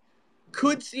Spiller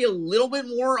could see a little bit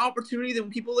more opportunity than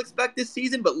people expect this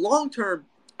season. But long-term,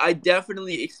 I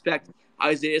definitely expect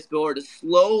Isaiah Spiller to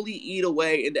slowly eat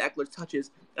away into Ekeler's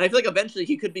touches. And I feel like eventually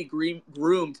he could be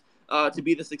groomed to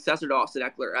be the successor to Austin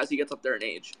Ekeler as he gets up there in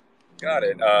age. Got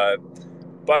it.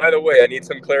 By the way, I need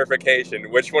some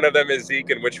clarification. Which one of them is Zeke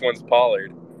and which one's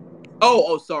Pollard?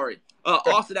 Oh, sorry.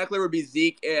 Austin Ekeler would be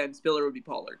Zeke and Spiller would be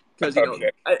Pollard. Because,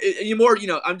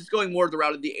 I'm just going more the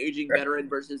route of the aging veteran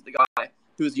versus the guy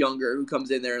who's younger, who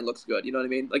comes in there and looks good. You know what I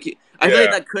mean? I feel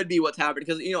like that could be what's happening,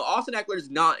 because, Austin Ekeler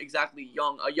is not exactly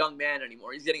a young man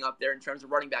anymore. He's getting up there in terms of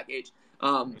running back age.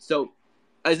 So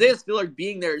Isaiah Spiller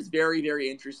being there is very, very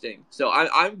interesting. So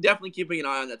I'm definitely keeping an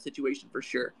eye on that situation for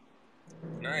sure.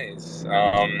 Nice.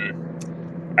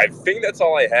 I think that's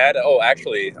all I had. Oh,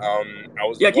 actually, I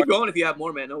was. Yeah, keep going if you have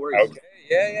more, man. No worries. Okay.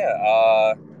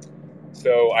 Yeah.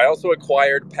 So I also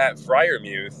acquired Pat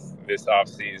Freiermuth this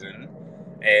offseason,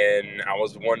 and I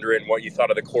was wondering what you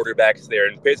thought of the quarterbacks there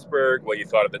in Pittsburgh, what you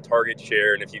thought of the target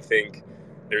share, and if you think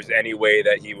there's any way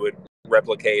that he would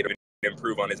replicate or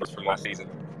improve on his from last season.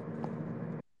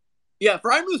 Yeah,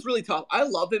 Freiermuth's really tough. I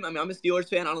love him. I'm a Steelers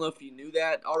fan. I don't know if you knew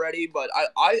that already, but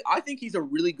I think he's a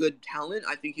really good talent.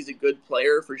 I think he's a good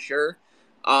player for sure.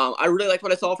 I really liked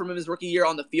what I saw from him his rookie year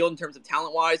on the field in terms of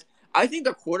talent-wise. I think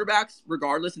the quarterbacks,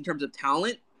 regardless in terms of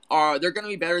talent, they're going to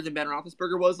be better than Ben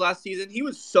Roethlisberger was last season. He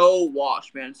was so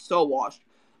washed, man, so washed.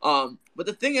 But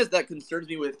the thing is that concerns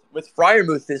me with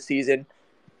Freiermuth this season,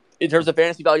 in terms of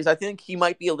fantasy values, I think he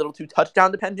might be a little too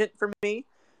touchdown dependent for me.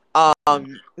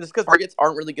 Just because targets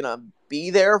aren't really going to be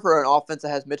there for an offense that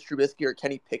has Mitch Trubisky or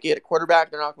Kenny Pickett at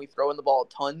quarterback. They're not going to be throwing the ball a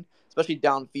ton, especially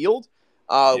downfield,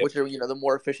 which are the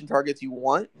more efficient targets you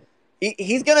want.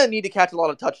 He's going to need to catch a lot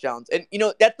of touchdowns. And,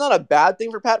 that's not a bad thing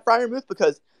for Pat Freiermuth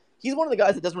because he's one of the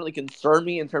guys that doesn't really concern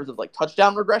me in terms of, like,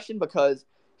 touchdown regression because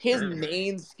his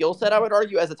main skill set, I would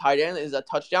argue, as a tight end is a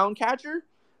touchdown catcher.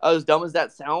 As dumb as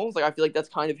that sounds, like I feel like that's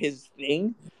kind of his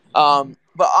thing. But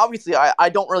obviously, I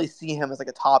don't really see him as like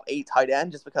a top 8 tight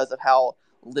end just because of how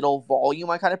little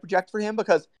volume I kind of project for him.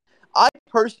 Because I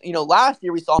personally, last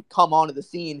year we saw him come onto the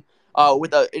scene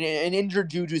with an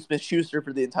injured Juju Smith-Schuster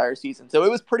for the entire season. So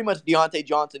it was pretty much Deontay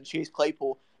Johnson, Chase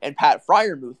Claypool, and Pat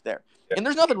Freiermuth there. And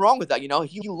there's nothing wrong with that.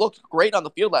 He looked great on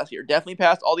the field last year. Definitely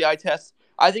passed all the eye tests.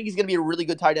 I think he's going to be a really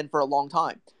good tight end for a long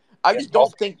time. I just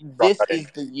don't think this is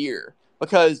the year.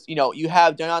 Because, you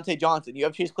have Deontay Johnson, you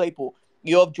have Chase Claypool,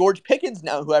 you have George Pickens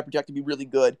now, who I project to be really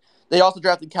good. They also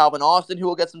drafted Calvin Austin, who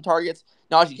will get some targets.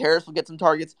 Najee Harris will get some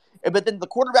targets. But then the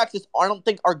quarterbacks just, I don't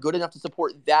think, are good enough to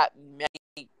support that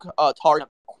many target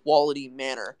quality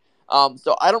manner.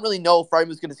 So I don't really know if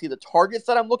Freiermuth's going to see the targets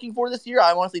that I'm looking for this year.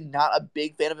 I'm honestly not a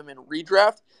big fan of him in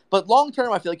redraft. But long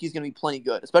term, I feel like he's going to be plenty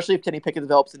good, especially if Kenny Pickett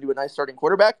develops into a nice starting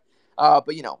quarterback. But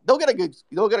they'll get a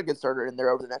good starter in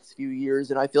there over the next few years,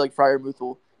 and I feel like Freiermuth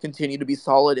will continue to be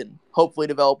solid and hopefully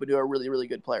develop into a really, really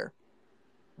good player.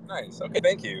 Nice. Okay,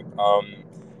 thank you.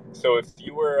 So if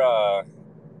you were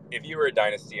a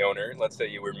dynasty owner, let's say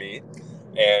you were me,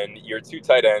 and your 2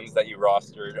 tight ends that you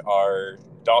rostered are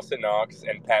Dawson Knox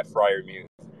and Pat Freiermuth.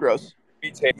 Gross.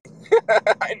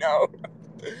 I know.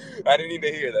 I didn't need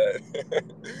to hear that.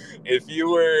 If you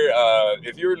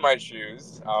were in my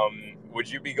shoes, would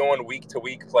you be going week to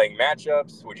week playing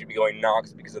matchups? Would you be going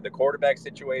Knox because of the quarterback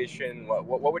situation?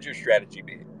 What would your strategy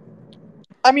be?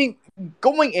 I mean,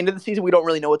 going into the season, we don't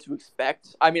really know what to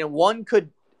expect. I mean, one could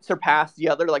surpass the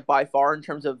other, like, by far in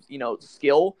terms of,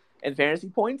 skill and fantasy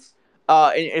points.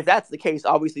 And if that's the case,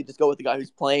 obviously just go with the guy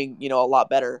who's playing, a lot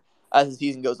better as the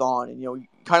season goes on. And, you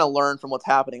kind of learn from what's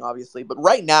happening, obviously. But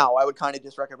right now, I would kind of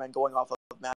just recommend going off of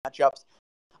matchups.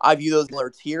 I view those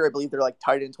alerts here. I believe they're like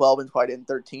tight end 12 and tight end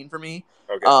 13 for me.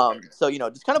 Okay. So,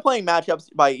 just kind of playing matchups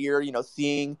by ear,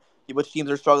 seeing which teams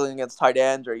are struggling against tight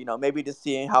ends or, maybe just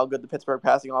seeing how good the Pittsburgh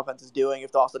passing offense is doing,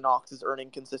 if Dawson Knox is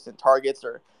earning consistent targets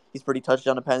or he's pretty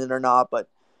touchdown dependent or not. But,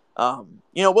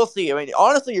 we'll see. I mean,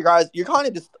 honestly, you're kind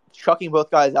of just chucking both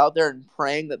guys out there and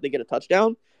praying that they get a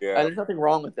touchdown. Yeah. And there's nothing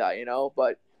wrong with that,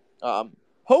 but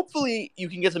hopefully you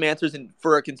can get some answers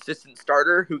for a consistent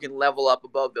starter who can level up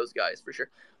above those guys for sure.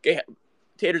 Okay,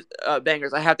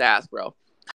 Bangers, I have to ask, bro.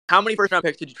 How many first-round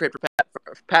picks did you trade for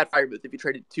Pat Freiermuth if you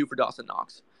traded 2 for Dawson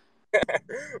Knox?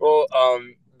 Well,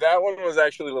 that one was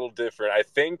actually a little different. I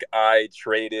think I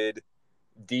traded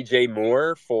DJ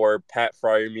Moore for Pat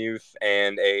Freiermuth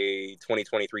and a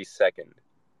 2023 second.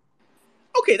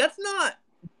 Okay, that's not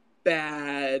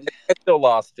bad. I still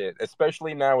lost it,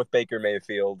 especially now with Baker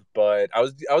Mayfield. But I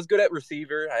was good at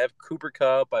receiver. I have Cooper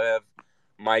Kupp. I have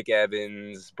Mike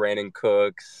Evans, Brandon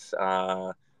Cooks,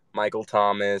 Michael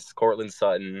Thomas, Cortland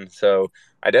Sutton. So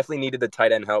I definitely needed the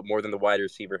tight end help more than the wide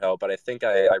receiver help, but I think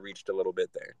I reached a little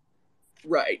bit there.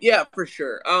 Right. Yeah, for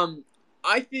sure.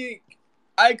 I think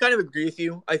I kind of agree with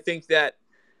you. I think that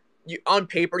on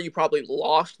paper you probably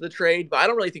lost the trade, but I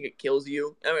don't really think it kills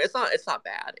you. I mean, it's not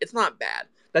bad. It's not bad.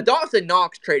 The Dawson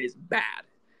Knox trade is bad.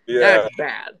 Yeah, that's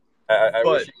bad.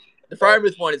 But the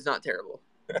Freiermuth one is not terrible.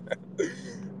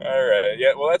 All right.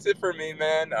 Yeah. Well, that's it for me,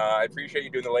 man. I appreciate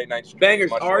you doing the late night stream.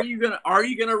 Bangers, are you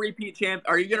gonna repeat champ?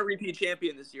 Are you gonna repeat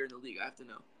champion this year in the league? I have to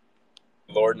know.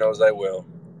 Lord knows I will.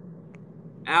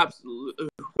 Absolutely.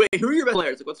 Wait, who are your best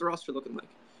players? Like, what's the roster looking like?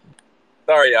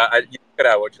 Sorry, you cut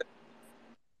out.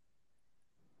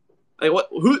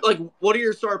 What are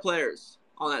your star players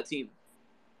on that team?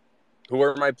 Who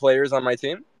are my players on my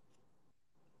team?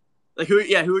 Like who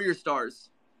are your stars?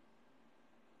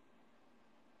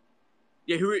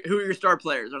 Yeah, who are your star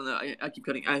players? I don't know. I keep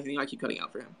cutting. I think I keep cutting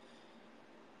out for him.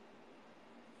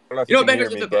 I don't know if you can Bangers,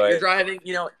 hear me, it's okay. You're driving.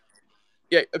 Yeah.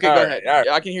 Okay, go ahead. Right.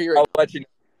 Yeah, I can hear you. I'll let you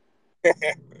know.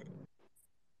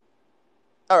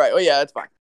 All right. Well, yeah, that's fine.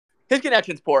 His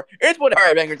connection's poor. It's what. All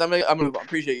right, Bangers. I'm gonna move on.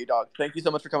 Appreciate you, dog. Thank you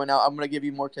so much for coming out. I'm gonna give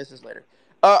you more kisses later.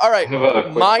 All right.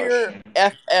 Meyer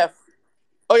FF.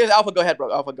 Oh yes, Alpha. Go ahead,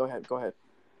 bro. Alpha. Go ahead.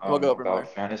 We'll go over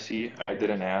about fantasy. I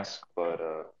didn't ask,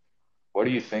 but what do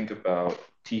you think about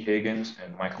T. Higgins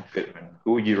and Michael Pittman?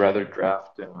 Who would you rather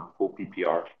draft in full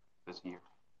PPR this year?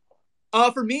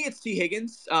 For me, it's T.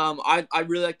 Higgins. I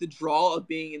really like the draw of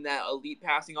being in that elite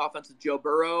passing offense with Joe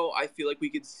Burrow. I feel like we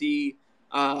could see,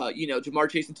 Jamar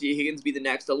Chase and T. Higgins be the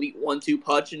next elite 1-2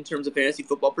 punch in terms of fantasy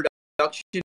football production.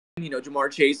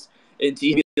 Jamar Chase and T.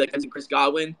 Higgins like Chris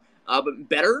Godwin, but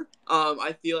better.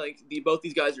 I feel like both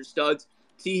these guys are studs.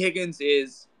 T. Higgins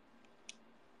is,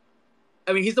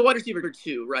 he's the wide receiver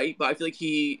too, right? But I feel like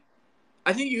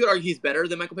I think you could argue he's better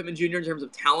than Michael Pittman Jr. in terms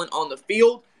of talent on the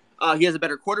field. He has a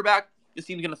better quarterback. This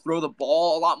team's going to throw the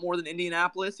ball a lot more than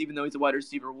Indianapolis, even though he's a wide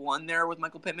receiver 1 there with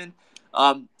Michael Pittman.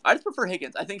 I just prefer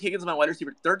Higgins. I think Higgins is my wide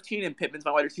receiver 13 and Pittman's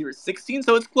my wide receiver 16,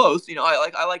 so it's close.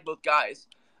 I like both guys.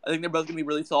 I think they're both going to be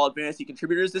really solid fantasy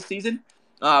contributors this season.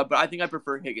 But I think I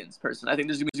prefer Higgins personally. I think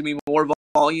there's going to be more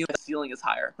volume. The ceiling is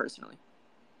higher personally.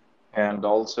 And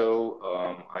also,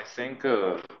 I think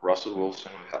Russell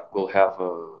Wilson will have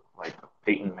a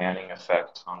Peyton Manning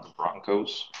effect on the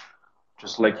Broncos,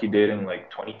 just like he did in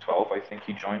 2012. I think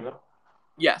he joined them.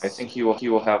 Yes. I think he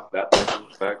will have that type of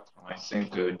effect. I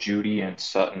think Judy and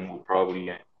Sutton will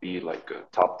probably be a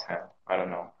top 10. I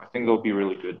don't know. I think they'll be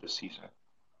really good this season.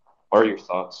 What are your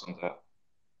thoughts on that?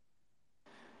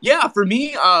 Yeah, for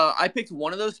me, I picked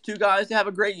one of those two guys to have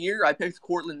a great year. I picked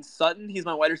Courtland Sutton. He's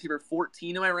my wide receiver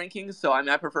 14 in my rankings, so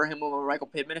I prefer him over Michael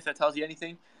Pittman, if that tells you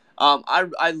anything.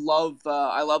 I love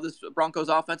this Broncos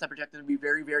offense. I project them to be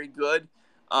very, very good.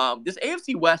 This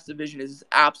AFC West division is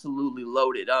absolutely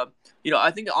loaded.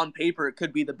 I think on paper it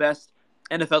could be the best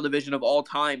NFL division of all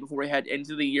time before we head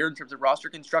into the year in terms of roster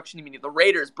construction. The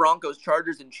Raiders, Broncos,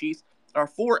 Chargers, and Chiefs are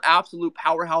 4 absolute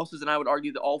powerhouses, and I would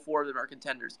argue that all 4 of them are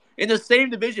contenders in the same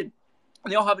division,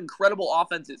 and they all have incredible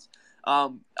offenses. I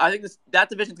think that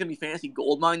division is going to be fantasy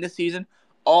goldmine this season.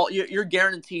 You're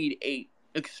guaranteed 8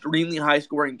 extremely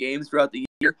high-scoring games throughout the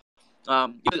year.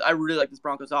 I really like this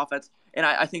Broncos offense, and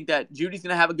I think that Judy's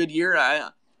going to have a good year.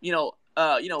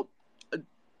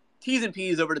 T's and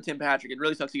P's over to Tim Patrick. It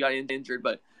really sucks he got injured,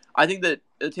 but I think that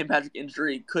the Tim Patrick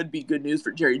injury could be good news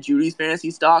for Jerry Judy's fantasy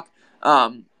stock.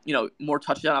 More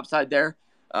touchdown upside there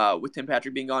with Tim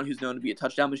Patrick being gone, who's known to be a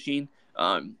touchdown machine.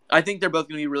 I think they're both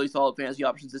going to be really solid fantasy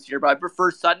options this year, but I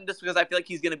prefer Sutton just because I feel like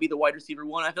he's going to be the wide receiver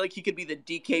 1. I feel like he could be the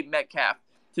DK Metcalf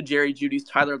to Jerry Judy's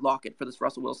Tyler Lockett for this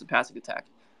Russell Wilson passing attack.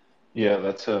 Yeah,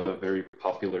 that's a very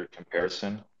popular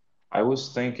comparison. I was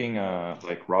thinking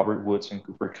Robert Woods and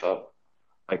Cooper Kupp.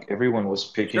 Everyone was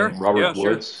picking Robert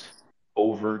Woods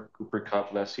over Cooper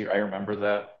Kupp last year. I remember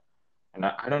that. And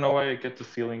I don't know why I get the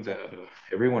feeling that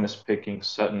everyone is picking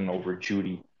Sutton over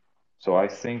Judy. So I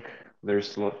think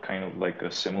there's kind of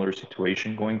a similar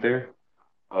situation going there.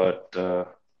 But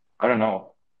I don't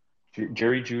know.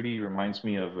 Jerry Judy reminds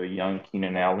me of a young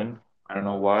Keenan Allen. I don't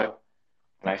know why.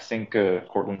 And I think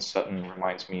Courtland Sutton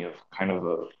reminds me of kind of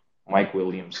a Mike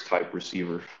Williams type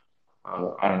receiver. I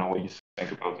don't know what you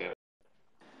think about that.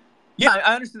 Yeah,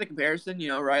 I understand the comparison,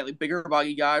 right? Bigger,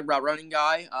 buggy guy, route running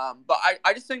guy. But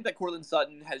I just think that Courtland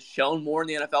Sutton has shown more in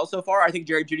the NFL so far. I think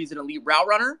Jerry Judy's an elite route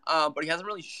runner, but he hasn't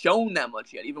really shown that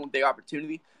much yet, even with big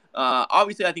opportunity.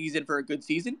 Obviously, I think he's in for a good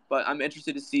season, but I'm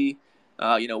interested to see,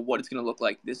 what it's going to look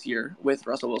like this year with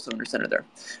Russell Wilson under center there.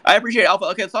 I appreciate it, Alpha.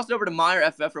 Okay, let's toss it over to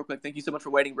Meyer FF real quick. Thank you so much for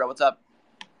waiting, bro. What's up?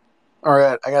 All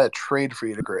right, I got a trade for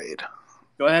you to grade.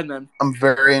 Go ahead, man. I'm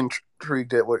very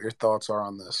intrigued at what your thoughts are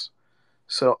on this.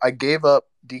 So I gave up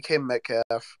DK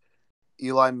Metcalf,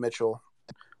 Eli Mitchell,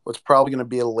 what's probably going to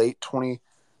be a late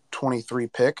 2023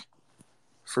 pick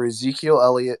for Ezekiel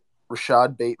Elliott,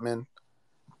 Rashad Bateman,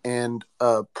 and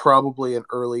probably an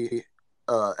early,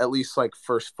 at least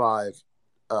first 5,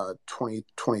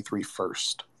 2023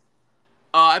 first.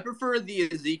 I prefer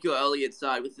the Ezekiel Elliott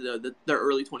side with the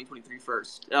early 2023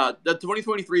 first. The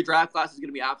 2023 draft class is going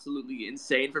to be absolutely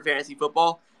insane for fantasy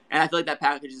football. And I feel like that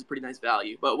package is a pretty nice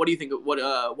value. But what do you think?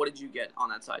 What did you get on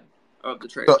that side of the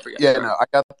trade? I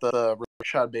got the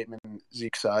Rashad Bateman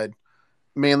Zeke side,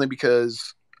 mainly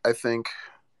because I think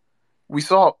we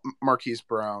saw Marquise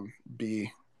Brown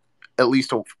be at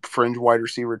least a fringe wide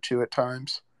receiver 2 at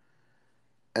times.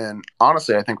 And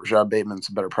honestly, I think Rashad Bateman's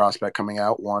a better prospect coming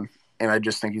out, 1. And I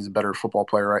just think he's a better football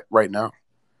player right now.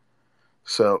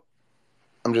 So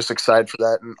I'm just excited for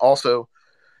that. And also,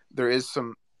 there is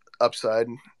some upside,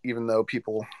 even though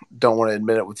people don't want to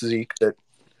admit it with Zeke, that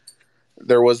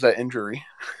there was that injury,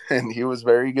 and he was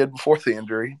very good before the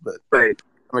injury. But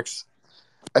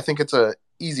I think it's a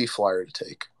easy flyer to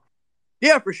take.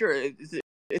 Yeah, for sure. It's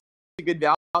a good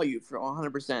value for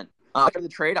 100%. For the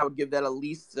trade, I would give that at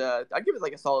least. I'd give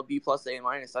it a solid B+, A-.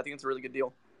 I think it's a really good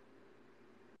deal.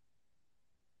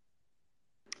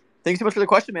 Thanks so much for the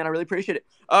question, man. I really appreciate it.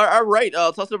 All right,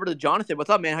 let's toss it over to Jonathan.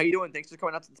 What's up, man? How you doing? Thanks for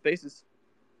coming out to the Spaces.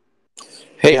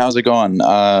 Hey, how's it going?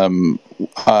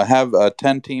 Have a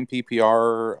 10-team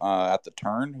PPR at the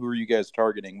turn. Who are you guys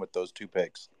targeting with those two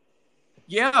picks?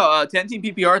 Yeah, 10-team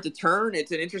PPR at the turn.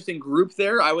 It's an interesting group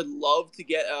there. I would love to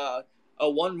get a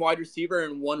one wide receiver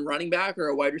and one running back, or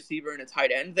a wide receiver and a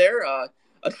tight end there. A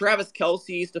Travis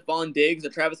Kelce, Stephon Diggs, a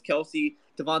Travis Kelce,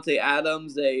 Devontae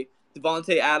Adams, a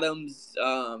Devontae Adams,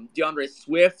 DeAndre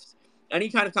Swift. Any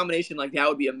kind of combination like that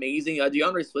would be amazing.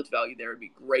 DeAndre Swift value there would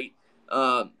be great.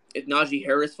 If Najee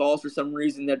Harris falls for some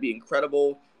reason, that'd be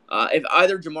incredible. If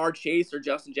either Jamar Chase or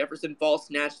Justin Jefferson falls,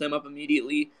 snatch them up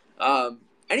immediately.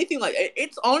 Anything like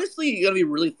it's honestly going to be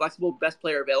really flexible, best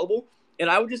player available. And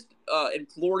I would just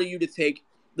implore you to take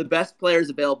the best players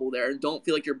available there, and don't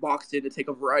feel like you're boxed in to take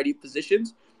a variety of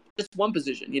positions. Just one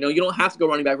position. You don't have to go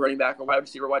running back, or wide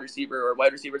receiver, or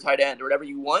wide receiver, tight end, or whatever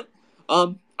you want.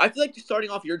 I feel like just starting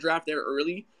off your draft there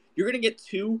early, you're going to get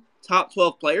two top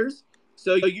 12 players.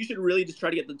 So you should really just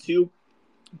try to get the two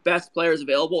best players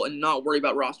available and not worry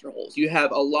about roster holes. You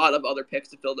have a lot of other picks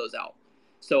to fill those out.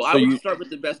 So I would start with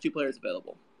the best two players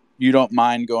available. You don't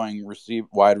mind going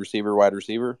wide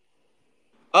receiver?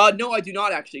 No, I do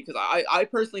not actually, because I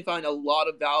personally find a lot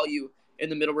of value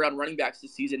in the middle round running backs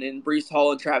this season in Breece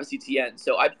Hall and Travis Etienne.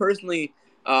 So I personally,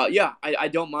 I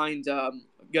don't mind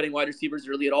getting wide receivers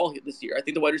early at all this year. I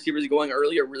think the wide receivers going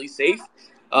early are really safe.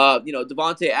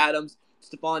 Devontae Adams,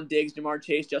 Stephon Diggs, Jamar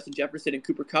Chase, Justin Jefferson, and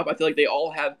Cooper Kupp. I feel like they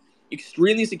all have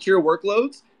extremely secure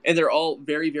workloads, and they're all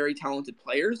very, very talented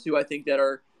players who I think that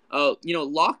are,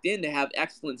 locked in to have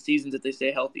excellent seasons if they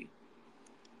stay healthy.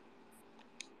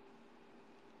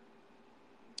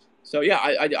 So, yeah,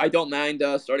 I don't mind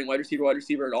starting wide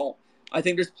receiver at all. I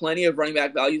think there's plenty of running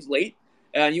back values late,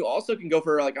 and you also can go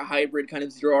for like a hybrid kind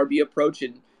of zero RB approach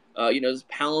and, just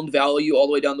pound value all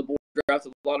the way down the board. Draft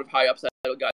a lot of high upside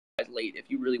guys late if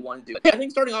you really want to do it. I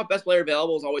think starting off best player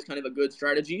available is always kind of a good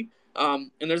strategy.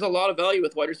 And there's a lot of value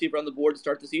with wide receiver on the board to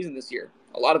start the season this year.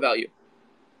 A lot of value.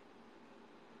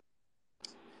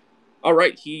 All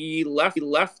right, he left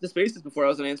the spaces before I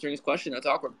was answering his question. That's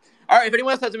awkward. All right, if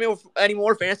anyone else has any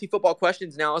more fantasy football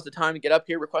questions, now is the time to get up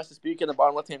here. Request to speak in the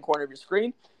bottom left-hand corner of your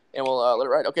screen, and we'll let it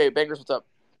ride. Okay, Bangers, what's up?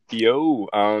 Yo,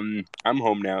 I'm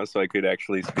home now, so I could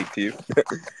actually speak to you.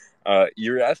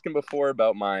 You were asking before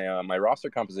about my my roster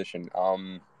composition.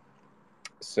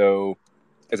 So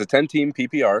it's a 10-team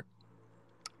PPR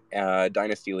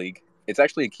dynasty league. It's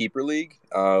actually a keeper league.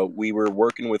 We were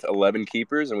working with 11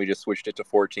 keepers, and we just switched it to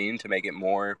 14 to make it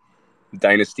more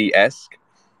dynasty-esque.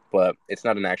 But it's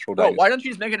not an actual dynasty. Why don't you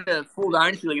just make it a full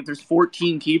dynasty league if there's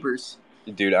 14 keepers?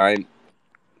 Dude, I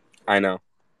know.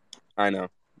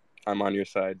 I'm on your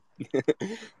side.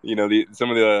 Some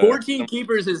of the 14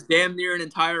 keepers is damn near an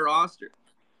entire roster.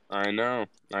 I know.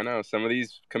 Some of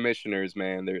these commissioners,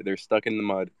 man, they're stuck in the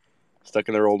mud, stuck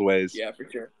in their old ways. Yeah, for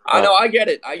sure. I know. I get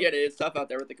it. It's tough out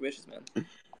there with the commissions, man.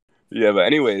 Yeah, but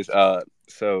anyways,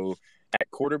 so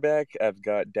at quarterback, I've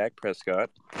got Dak Prescott.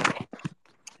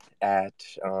 At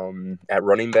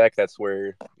running back, that's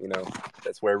where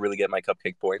I really get my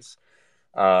cupcake points.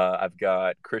 I've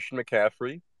got Christian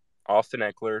McCaffrey, Austin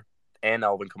Eckler, and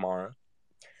Alvin Kamara.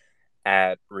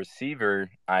 At receiver,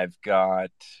 I've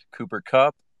got Cooper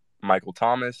Kupp, Michael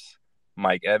Thomas,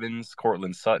 Mike Evans,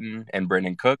 Cortland Sutton, and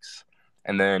Brandon Cooks.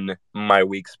 And then my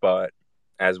weak spot,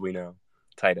 as we know,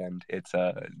 tight end. It's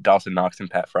Dawson Knox and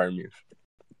Pat Freiermuth.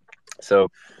 So,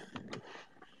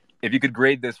 if you could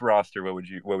grade this roster, what would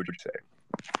you say?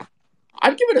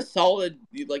 I'd give it a solid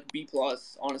B+,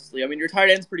 honestly. I mean, your tight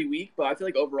end's pretty weak, but I feel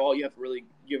like overall you have a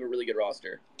really good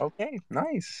roster. Okay,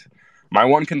 nice. My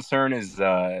one concern is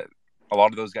a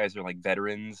lot of those guys are like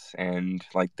veterans, and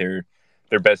like their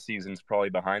best season's probably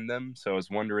behind them. So I was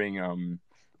wondering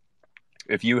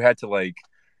if you had to like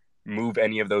move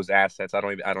any of those assets. I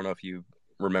don't know if you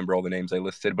remember all the names I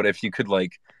listed, but if you could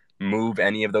like move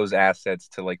any of those assets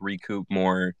to like recoup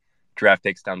more draft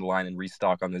picks down the line and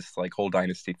restock on this like whole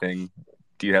dynasty thing,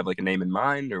 do you have like a name in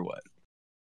mind or what?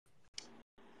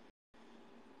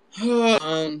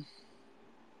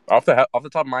 Off the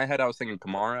top of my head, I was thinking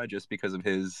Kamara just because of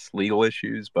his legal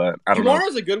issues, but I don't know.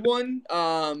 Kamara's a good one.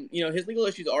 His legal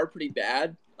issues are pretty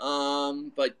bad.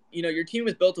 But your team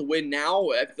is built to win now.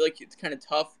 I feel like it's kind of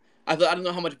tough. I don't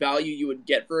know how much value you would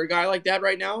get for a guy like that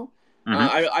right now.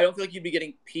 Mm-hmm. I don't feel like you'd be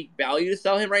getting peak value to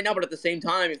sell him right now, but at the same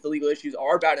time, if the legal issues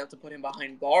are bad enough to put him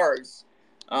behind bars,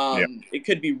 it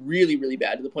could be really, really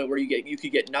bad to the point where you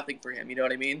could get nothing for him. You know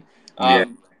what I mean?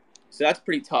 So that's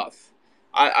pretty tough.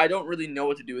 I don't really know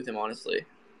what to do with him, honestly.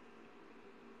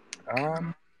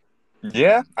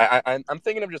 Yeah, I'm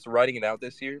thinking of just writing it out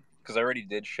this year because I already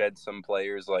did shed some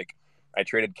players. Like I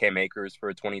traded Cam Akers for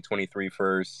a 2023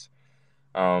 first.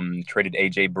 Traded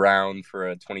AJ Brown for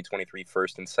a 2023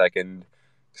 first and second.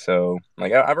 So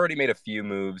like I've already made a few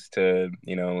moves to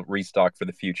restock for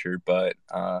the future, but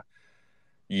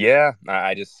yeah,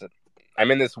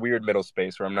 I'm in this weird middle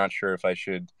space where I'm not sure if I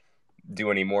should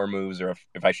do any more moves or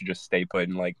if I should just stay put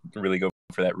and like really go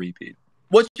for that repeat.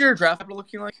 What's your draft capital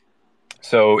looking like?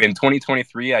 So in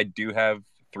 2023, I do have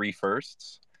 3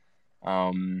 firsts.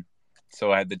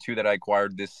 So I had the 2 that I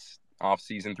acquired this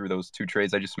offseason through those 2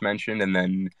 trades I just mentioned, and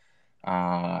then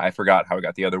I forgot how I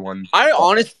got the other one. I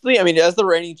honestly, as the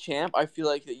reigning champ, I feel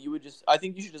like that I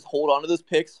think you should just hold on to those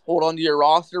picks, hold on to your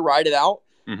roster, ride it out,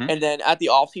 and then at the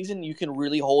offseason, you can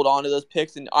really hold on to those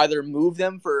picks and either move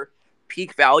them for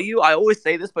peak value. I always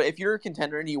say this, but if you're a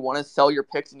contender and you want to sell your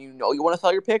picks and you want to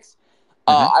sell your picks,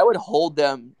 I would hold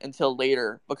them until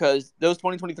later because those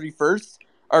 2023 firsts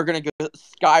are going to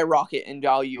skyrocket in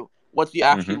value once we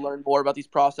actually learn more about these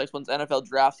prospects, once NFL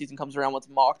draft season comes around, once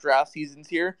mock draft season's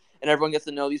here, and everyone gets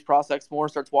to know these prospects more,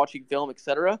 starts watching film,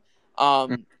 etc.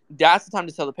 That's the time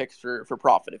to sell the picks for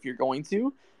profit if you're going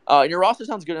to. And your roster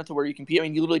sounds good enough to where you compete.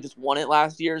 You literally just won it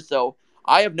last year, so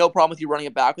I have no problem with you running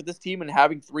it back with this team and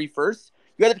having 3 firsts.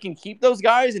 You either can keep those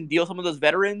guys and deal some of those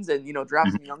veterans and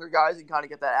draft some younger guys and kind of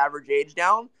get that average age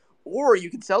down, or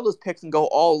you can sell those picks and go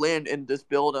all in and just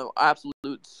build an absolute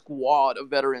squad of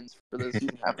veterans for the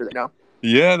season after that.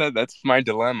 Yeah, that's my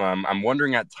dilemma. I'm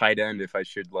wondering at tight end if I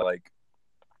should like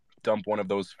dump one of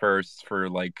those firsts for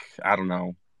like I don't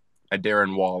know, a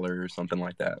Darren Waller or something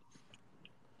like that.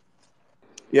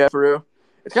 Yeah, for real.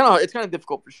 It's kind of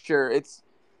difficult for sure.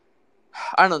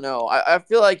 I don't know. I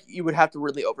feel like you would have to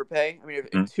really overpay.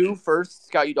 If 2 firsts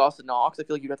got you Dawson Knox, I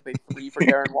feel like you'd have to pay 3 for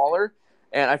Darren Waller.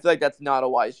 And I feel like that's not a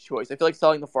wise choice. I feel like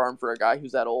selling the farm for a guy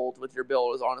who's that old with your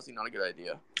build is honestly not a good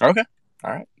idea. Okay.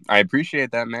 All right. I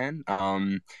appreciate that, man.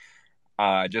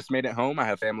 I just made it home. I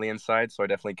have family inside, so I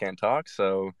definitely can't talk.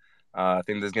 So I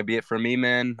think this is going to be it for me,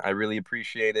 man. I really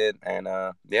appreciate it. And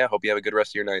yeah, hope you have a good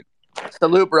rest of your night.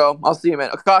 Salute, bro. I'll see you,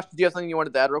 man. Akash, do you have something you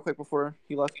wanted to add real quick before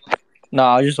he left? No,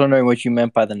 I was just wondering what you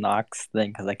meant by the Knox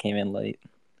thing because I came in late.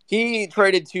 He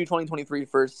traded 2 2023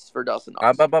 firsts for Dawson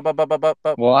Knox.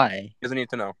 Why? He doesn't need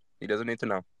to know. He doesn't need to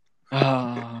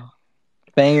know.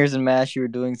 Bangers and mash, you were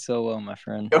doing so well, my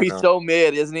friend. Yo, he's so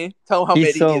mid, isn't he? Tell him how mid he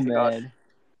is. He's so mid.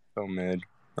 So mid.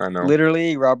 I know.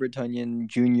 Literally Robert Tonyan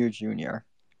Jr.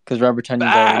 Because Robert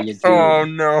Tonyan's already a dude. Oh,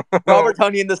 no. Robert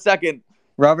Tonyan the second.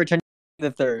 Robert Tonyan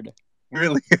the third.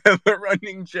 Really have a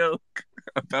running joke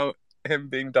about him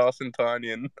being Dawson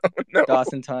Tonyan. Oh, no.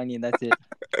 Dawson Tonyan, that's it.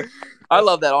 I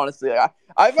love that, honestly.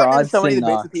 I've been in so many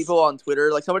debates Knox. with people on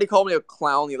Twitter. Like, somebody called me a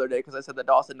clown the other day because I said that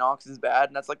Dawson Knox is bad,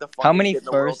 and that's like the funniest How many shit in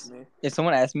the world firsts? to me. If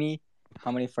someone asked me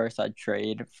how many firsts I'd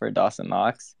trade for Dawson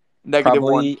Knox, -1.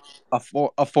 probably a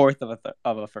fourth of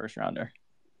a first rounder.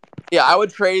 Yeah, I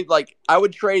would trade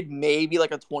maybe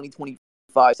like a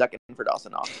 2025 second for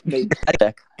Dawson Knox. Maybe.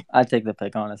 I'd take the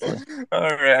pick, honestly. All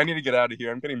right, I need to get out of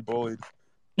here. I'm getting bullied.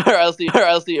 All right,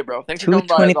 I'll see you, bro. Thanks for coming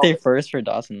by. 223 first for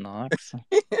Dawson Knox.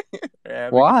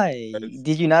 Why?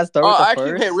 Did you not start with the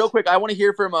actually, first? okay, real quick, I want to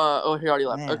hear from he already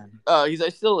left. Man. He's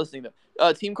still listening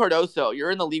though. Team Cardoso,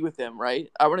 you're in the league with him,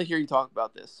 right? I want to hear you talk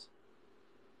about this.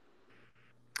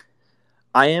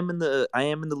 I am in the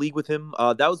league with him.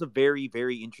 That was a very,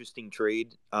 very interesting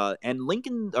trade. And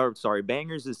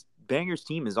Banger's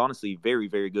team is honestly very,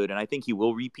 very good, and I think he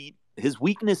will repeat. His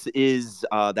weakness is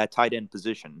that tight end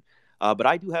position. But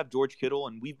I do have George Kittle,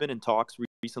 and we've been in talks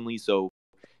recently, so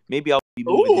maybe I'll be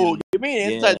moving him. Give me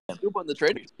an inside scoop on the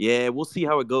trade. Yeah, we'll see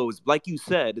how it goes. Like you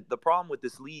said, the problem with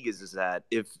this league is that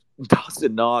if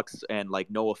Dawson Knox and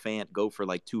like Noah Fant go for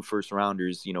like 2 first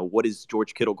rounders, what does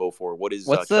George Kittle go for? What is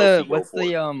is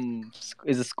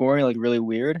the scoring like really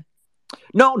weird?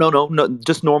 No,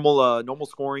 just normal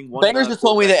scoring. Bangers just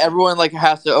told me that everyone like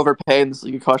has to overpay in this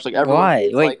league. Cost like everyone. Why?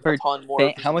 Needs, Like a ton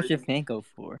more. How much did Fant go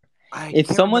for? If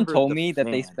someone told me that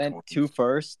they spent 2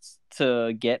 firsts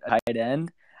to get a tight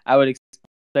end, I would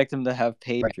expect him to have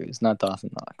paid Andrews, not Dawson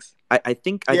Knox. I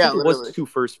think it was 2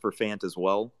 firsts for Fant as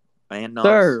well. And Knox.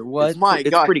 Sir, what?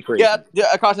 It's pretty crazy. Yeah,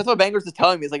 Akash, that's what Bangers is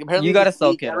telling me. It's like apparently you gotta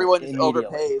sell Kittle. Everyone just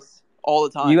overpays all the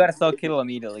time. You gotta sell Kittle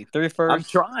immediately. 3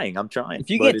 firsts. I'm trying. If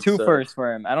you get 2 firsts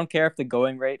for him, I don't care if the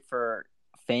going rate for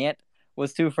Fant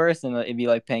was 2 firsts and it'd be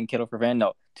like paying Kittle for Fant.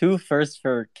 No, 2 firsts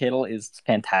for Kittle is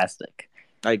fantastic.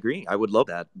 I agree. I would love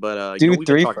that, but do we've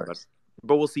 3 been talking firsts.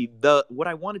 But we'll see. What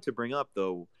I wanted to bring up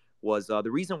though was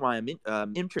the reason why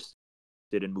I'm interested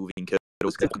in moving Kittle,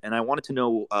 and I wanted to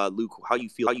know, Luke, how you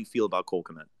feel about Cole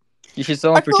Kmet. You should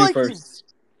sell him for 2 firsts.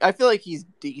 I feel like he's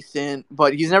decent,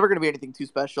 but he's never going to be anything too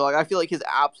special. Like, I feel like his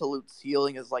absolute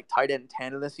ceiling is like tight end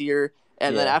 10 this year,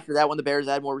 And then Yeah. after that, when the Bears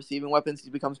add more receiving weapons, he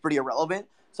becomes pretty irrelevant.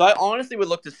 So I honestly would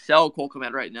look to sell Cole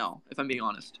Kmet right now, if I'm being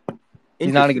honest.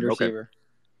 He's not a good Interesting. Okay. receiver.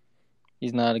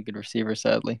 He's not a good receiver,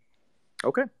 sadly.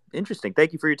 Okay. Interesting.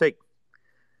 Thank you for your take.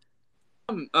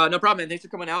 No problem, man. Thanks for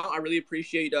coming out. I really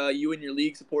appreciate you and your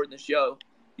league supporting the show.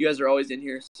 You guys are always in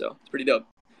here, so it's pretty dope.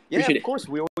 Yeah, Appreciate of course.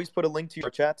 We always put a link to your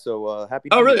chat, so happy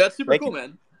to Oh, meet really? you. That's super Thank cool, you.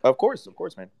 man. Of course,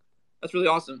 man. That's really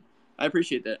awesome. I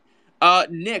appreciate that.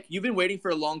 Nick, you've been waiting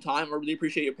for a long time. I really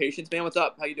appreciate your patience, man. What's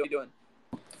up? How you doing?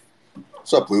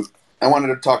 What's up, Luke? I wanted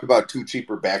to talk about two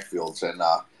cheaper backfields and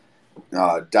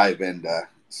dive in to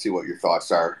see what your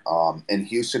thoughts are in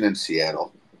Houston and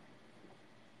Seattle.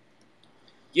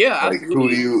 Yeah, Like,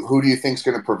 absolutely. who do you think's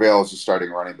going to prevail as the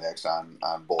starting running backs on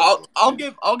both?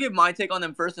 I'll give my take on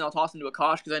them first, and I'll toss into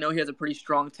Akash because I know he has a pretty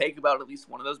strong take about at least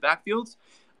one of those backfields.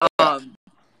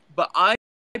 But I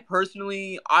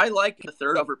personally like the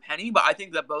third over Penny, but I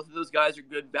think that both of those guys are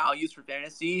good values for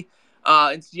fantasy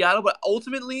in Seattle. But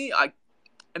ultimately, I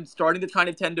am starting to kind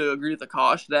of tend to agree with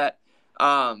Akash that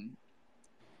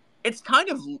it's kind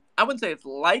of, I wouldn't say it's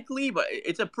likely, but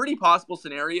it's a pretty possible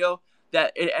scenario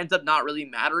that it ends up not really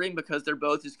mattering because they're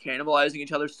both just cannibalizing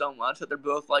each other so much that they're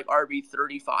both like RB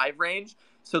 35 range,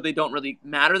 so they don't really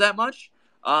matter that much.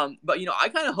 But I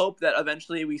kind of hope that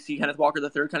eventually we see Kenneth Walker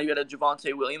III kind of get a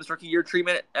Javonte Williams rookie year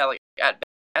treatment at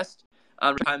best.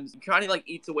 Sometimes kind of like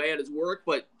eats away at his work,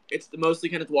 but it's mostly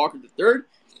Kenneth Walker III.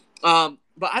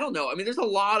 But I don't know. I mean, there's a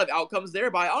lot of outcomes there,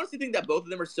 but I honestly think that both of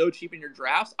them are so cheap in your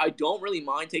drafts. I don't really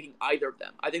mind taking either of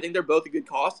them. I think they're both a good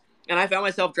cost, and I found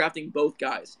myself drafting both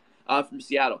guys from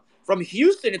Seattle. From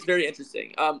Houston, it's very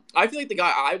interesting. I feel like the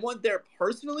guy I want there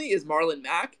personally is Marlon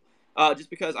Mack, just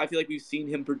because I feel like we've seen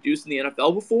him produce in the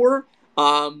NFL before.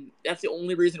 That's the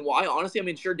only reason why. Honestly, I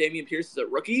mean, sure, Dameon Pierce is a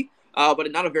rookie, but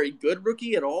not a very good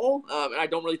rookie at all. And I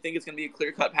don't really think it's going to be a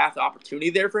clear-cut path to opportunity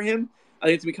there for him. I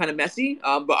think it's going to be kind of messy,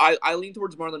 but I lean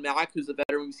towards Marlon Mack, who's a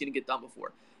veteran we've seen it get done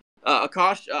before.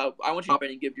 Akash, I want you to hop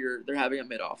in and give they're having a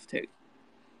mid-off take.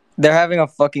 They're having a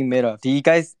fucking mid-off. Do you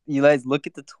guys look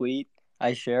at the tweet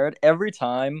I shared? Every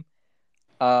time,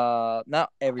 not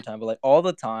every time, but like all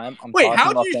the time, I'm Wait, talking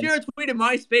how about did you share a tweet in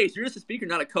my space? You're just a speaker,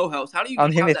 not a co-host. How do you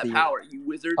I'm have that Timothy. power, you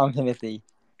wizard? I'm Timothy.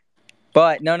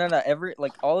 But no.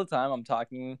 All the time I'm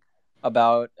talking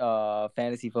about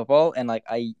fantasy football, and like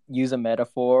I use a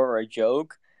metaphor or a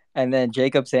joke, and then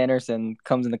Jacob Sanderson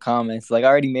comes in the comments like, I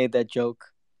already made that joke.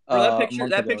 Bro,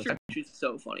 that picture is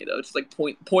so funny though. It's like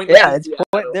pointless. Yeah, it's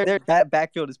that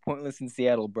backfield is pointless in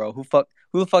Seattle, bro. Who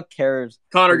the fuck cares?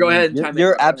 Connor, go ahead and chime in.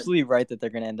 You're absolutely right that they're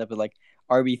gonna end up at like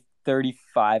RB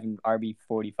 35 and RB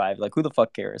 45. Like, who the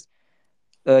fuck cares?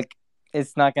 Like,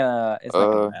 it's not gonna matter. I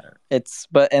don't think it's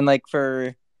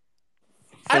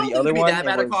gonna be that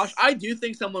bad, Akash. I do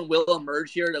think someone will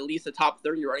emerge here at least a top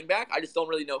 30 running back. I just don't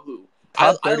really know who.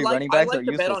 Top 30 running backs I like are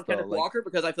the useless, bet on Kenneth Walker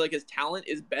because I feel like his talent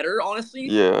is better, honestly.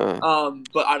 Yeah.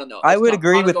 But I don't know. I would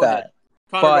agree with that.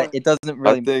 But it doesn't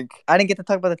really. I think I didn't get to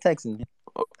talk about the Texans.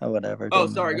 Oh, whatever. Oh,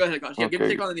 sorry. Go ahead, Akash. Yeah, give me a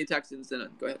Okay. take on the Texans. Then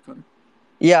go ahead, Connor.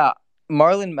 Yeah,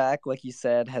 Marlon Mack, like you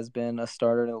said, has been a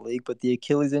starter in the league, but the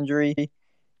Achilles injury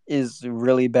is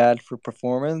really bad for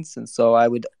performance, and so I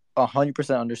would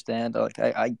 100% understand. Like,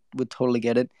 I would totally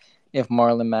get it if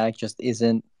Marlon Mack just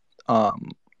isn't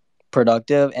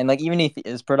productive, and like even if he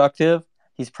is productive,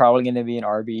 he's probably going to be an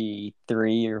RB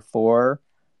 3 or 4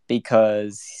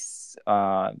 because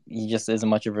he just isn't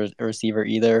much of a receiver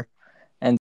either.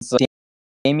 And so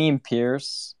Dameon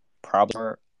Pierce probably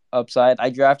more upside. I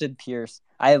drafted Pierce.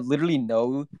 I have literally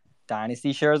no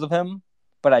dynasty shares of him,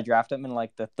 but I drafted him in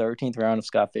like the 13th round of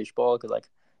Scott Fishbowl because like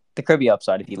there could be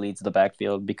upside if he leads the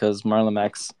backfield because Marlon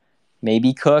Mack's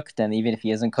maybe cooked, and even if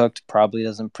he isn't cooked, probably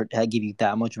doesn't give you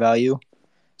that much value.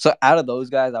 So out of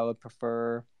those guys, I would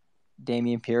prefer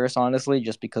Dameon Pierce, honestly,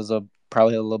 just because of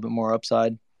probably a little bit more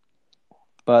upside.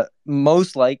 But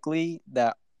most likely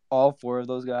that all 4 of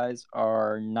those guys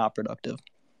are not productive.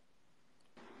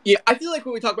 Yeah, I feel like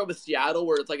when we talk about with Seattle,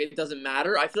 where it's like it doesn't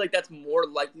matter, I feel like that's more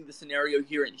likely the scenario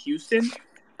here in Houston,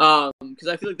 because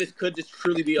I feel like this could just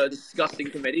truly be a disgusting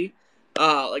committee,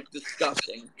 But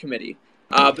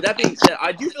that being said,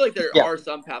 I do feel like there are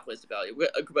some pathways to value.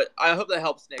 But I hope that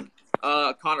helps, Nick.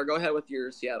 Connor, go ahead with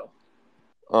your Seattle.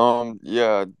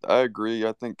 Yeah, I agree.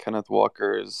 I think Kenneth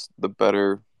Walker is the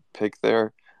better pick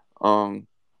there.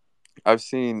 I've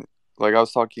seen, like I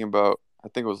was talking about, I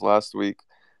think it was last week,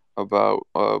 about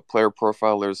Player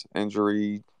Profiler's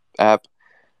injury app,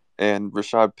 and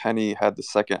Rashad Penny had the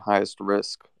second highest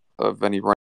risk of any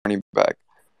running back.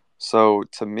 So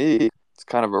to me, it's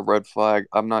kind of a red flag.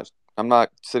 I'm not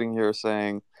sitting here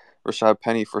saying Rashad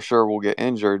Penny for sure will get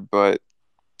injured, but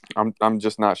I'm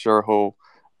just not sure he'll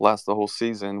last the whole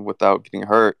season without getting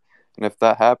hurt. And if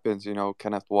that happens,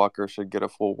 Kenneth Walker should get a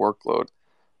full workload.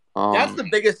 That's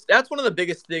one of the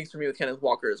biggest things for me with Kenneth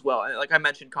Walker as well. And like I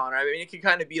mentioned, Connor, I mean, it can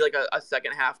kind of be like a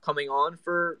second half coming on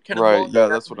for Kenneth Right, Walker. yeah,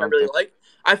 that's what I I'm really thinking. like.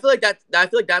 I feel like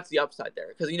that's the upside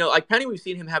there because like Penny, we've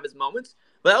seen him have his moments,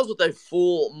 but that was with a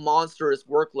full monstrous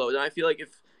workload. And I feel like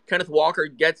if Kenneth Walker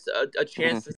gets a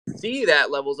chance to see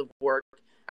that levels of work,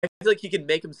 I feel like he can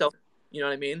make himself. You know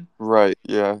what I mean? Right,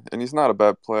 yeah. And he's not a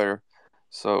bad player.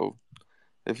 So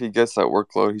if he gets that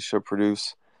workload, he should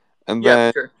produce. And Yeah,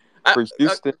 then for sure. for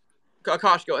Houston,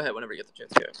 Akash, go ahead whenever you get the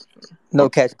chance. Yeah. No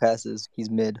catch passes. He's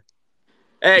mid.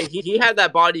 Hey, he had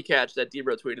that body catch that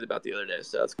D-Bro tweeted about the other day.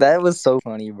 So that's cool. That was so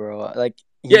funny, bro. Like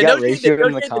he Yeah, got no shade ratioed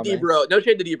in the to comments. D-Bro. No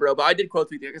shade to D-Bro, but I did quote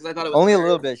tweet you because I thought it was Only a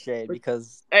hilarious. little bit shade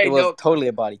because Hey, it was no, totally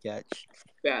a body catch.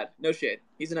 bad. No shade.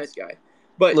 He's a nice guy.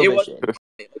 But Little it bit was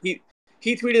shade.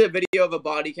 he tweeted a video of a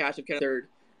body catch of Kenneth Third.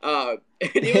 And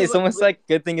it was It's almost like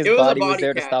good thing his it was a body was body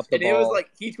there to catch, stop the and it was ball.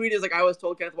 like he tweeted like I was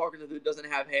told Kenneth Walker doesn't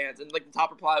have hands, and like the top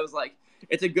reply was like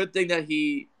it's a good thing that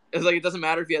it's like it doesn't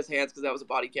matter if he has hands because that was a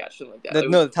body catch, something like that.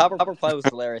 The top reply was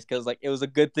hilarious because like it was a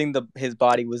good thing his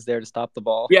body was there to stop the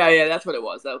ball. Yeah, that's what it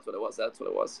was. That's what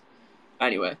it was.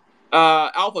 Anyway,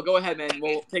 Alpha, go ahead, man.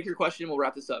 We'll take your question. We'll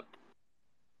wrap this up.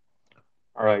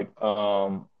 All right.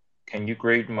 Can you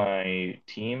grade my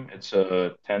team? It's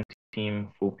a 10-team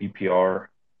full PPR.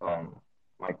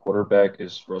 My quarterback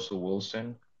is Russell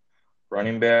Wilson.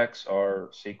 Running backs are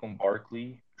Saquon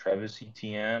Barkley, Travis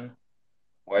Etienne.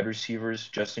 Wide receivers,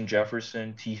 Justin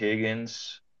Jefferson, T.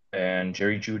 Higgins, and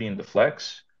Jerry Jeudy in the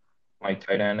flex. My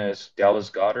tight end is Dallas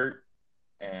Goedert.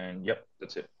 And, yep,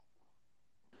 that's it.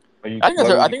 I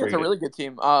think it's a really good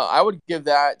team. I would give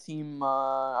that team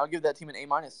an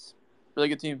A-. Really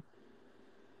good team.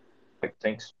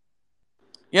 Thanks.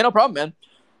 Yeah, no problem, man.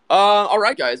 All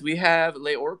right, guys. We have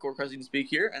Leork requesting to speak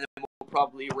here, and then we'll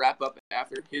probably wrap up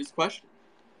after his question.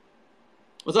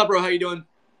 What's up, bro? How you doing?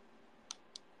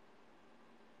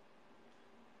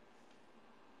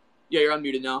 Yeah, you're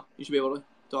unmuted now. You should be able to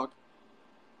talk.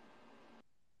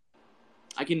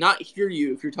 I cannot hear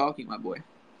you if you're talking, my boy.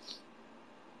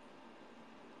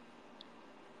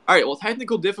 All right, well,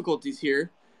 technical difficulties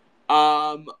here.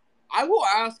 I will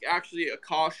ask, actually,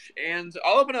 Akash, and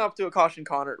I'll open it up to Akash and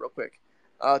Connor real quick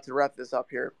to wrap this up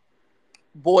here.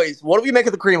 Boys, what do we make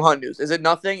of the Kareem Hunt news? Is it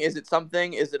nothing? Is it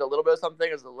something? Is it a little bit of something?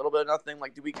 Is it a little bit of nothing?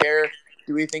 Like, do we care?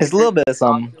 Do we think it's a little bit of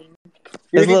something?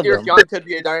 Do you think Derek Young could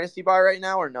be a dynasty buy right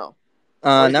now or no?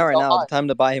 Not right now. The time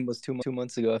to buy him was 2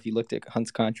 months ago if you looked at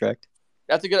Hunt's contract.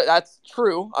 That's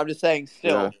true. I'm just saying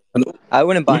still. Yeah. I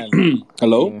wouldn't buy him.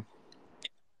 Hello?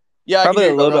 Yeah, probably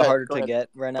a little bit harder to get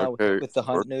right now Okay. with the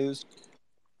Hunt news.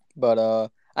 But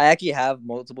I actually have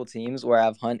multiple teams where I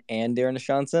have Hunt and Darren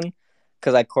Johnson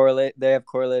because they have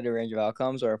correlated range of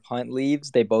outcomes, or if Hunt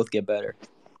leaves, they both get better.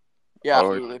 Yeah,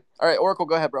 absolutely. All right, Oracle,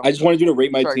 go ahead, bro. I just wanted you to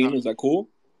rate my team. Is that cool?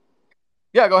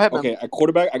 Yeah, go ahead, man. Okay, at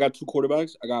quarterback, I got 2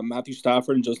 quarterbacks. I got Matthew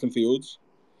Stafford and Justin Fields.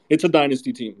 It's a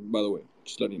dynasty team, by the way.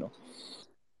 Just letting you know.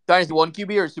 Dynasty 1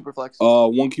 QB or Superflex?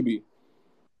 1 QB.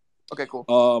 Okay,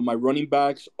 cool. My running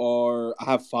backs I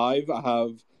have 5. I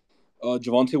have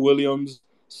Javonte Williams,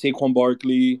 Saquon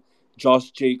Barkley,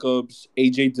 Josh Jacobs,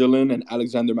 A.J. Dillon, and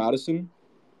Alexander Madison.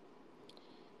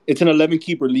 It's an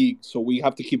 11-keeper league, so we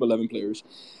have to keep 11 players.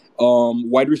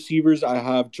 Wide receivers, I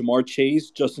have Jamar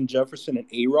Chase, Justin Jefferson, and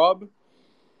A-Rob.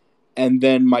 And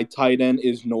then my tight end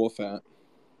is Noah Fant.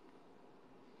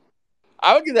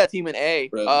 I would give that team an A.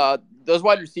 Right. Those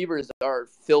wide receivers are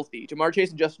filthy. Jamar Chase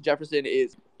and Justin Jefferson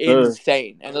is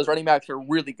insane, and those running backs are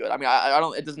really good. I mean, I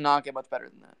don't. It does not get much better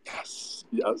than that.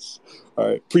 Yes. All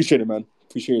right. Appreciate it, man.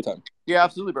 Appreciate your time. Yeah,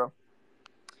 absolutely, bro.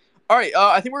 All right.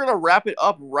 I think we're gonna wrap it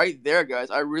up right there, guys.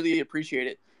 I really appreciate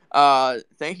it.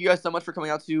 Thank you guys so much for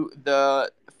coming out to the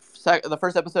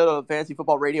first episode of Fantasy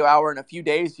Football Radio Hour in a few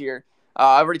days here.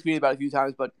 I've already tweeted about it a few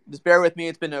times, but just bear with me.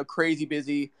 It's been a crazy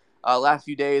busy last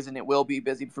few days, and it will be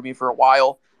busy for me for a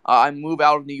while. I move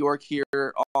out of New York here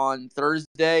on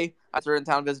Thursday. They're in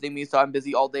town visiting me, so I'm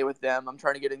busy all day with them. I'm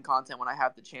trying to get in content when I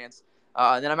have the chance.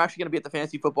 And then I'm actually going to be at the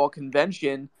Fantasy Football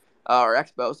Convention, or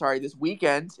Expo, this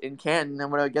weekend in Canton. I'm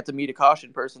going to get to meet Akash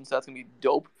in person, so that's going to be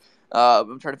dope.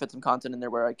 I'm trying to fit some content in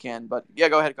there where I can. But, yeah,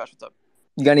 go ahead, Akash. What's up?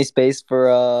 You got any space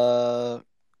for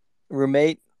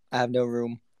roommate? I have no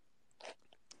room.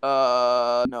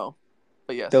 No.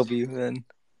 But yes. W then.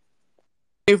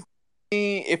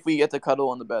 If we get to cuddle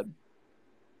on the bed.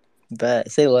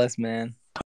 Bet. Say less, man.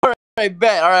 All right,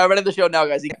 bet. All right, I'm ready to the show now,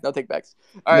 guys. No take backs.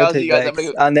 All right, no I'll see you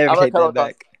guys. I'll never take that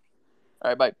back.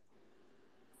 All right, bye.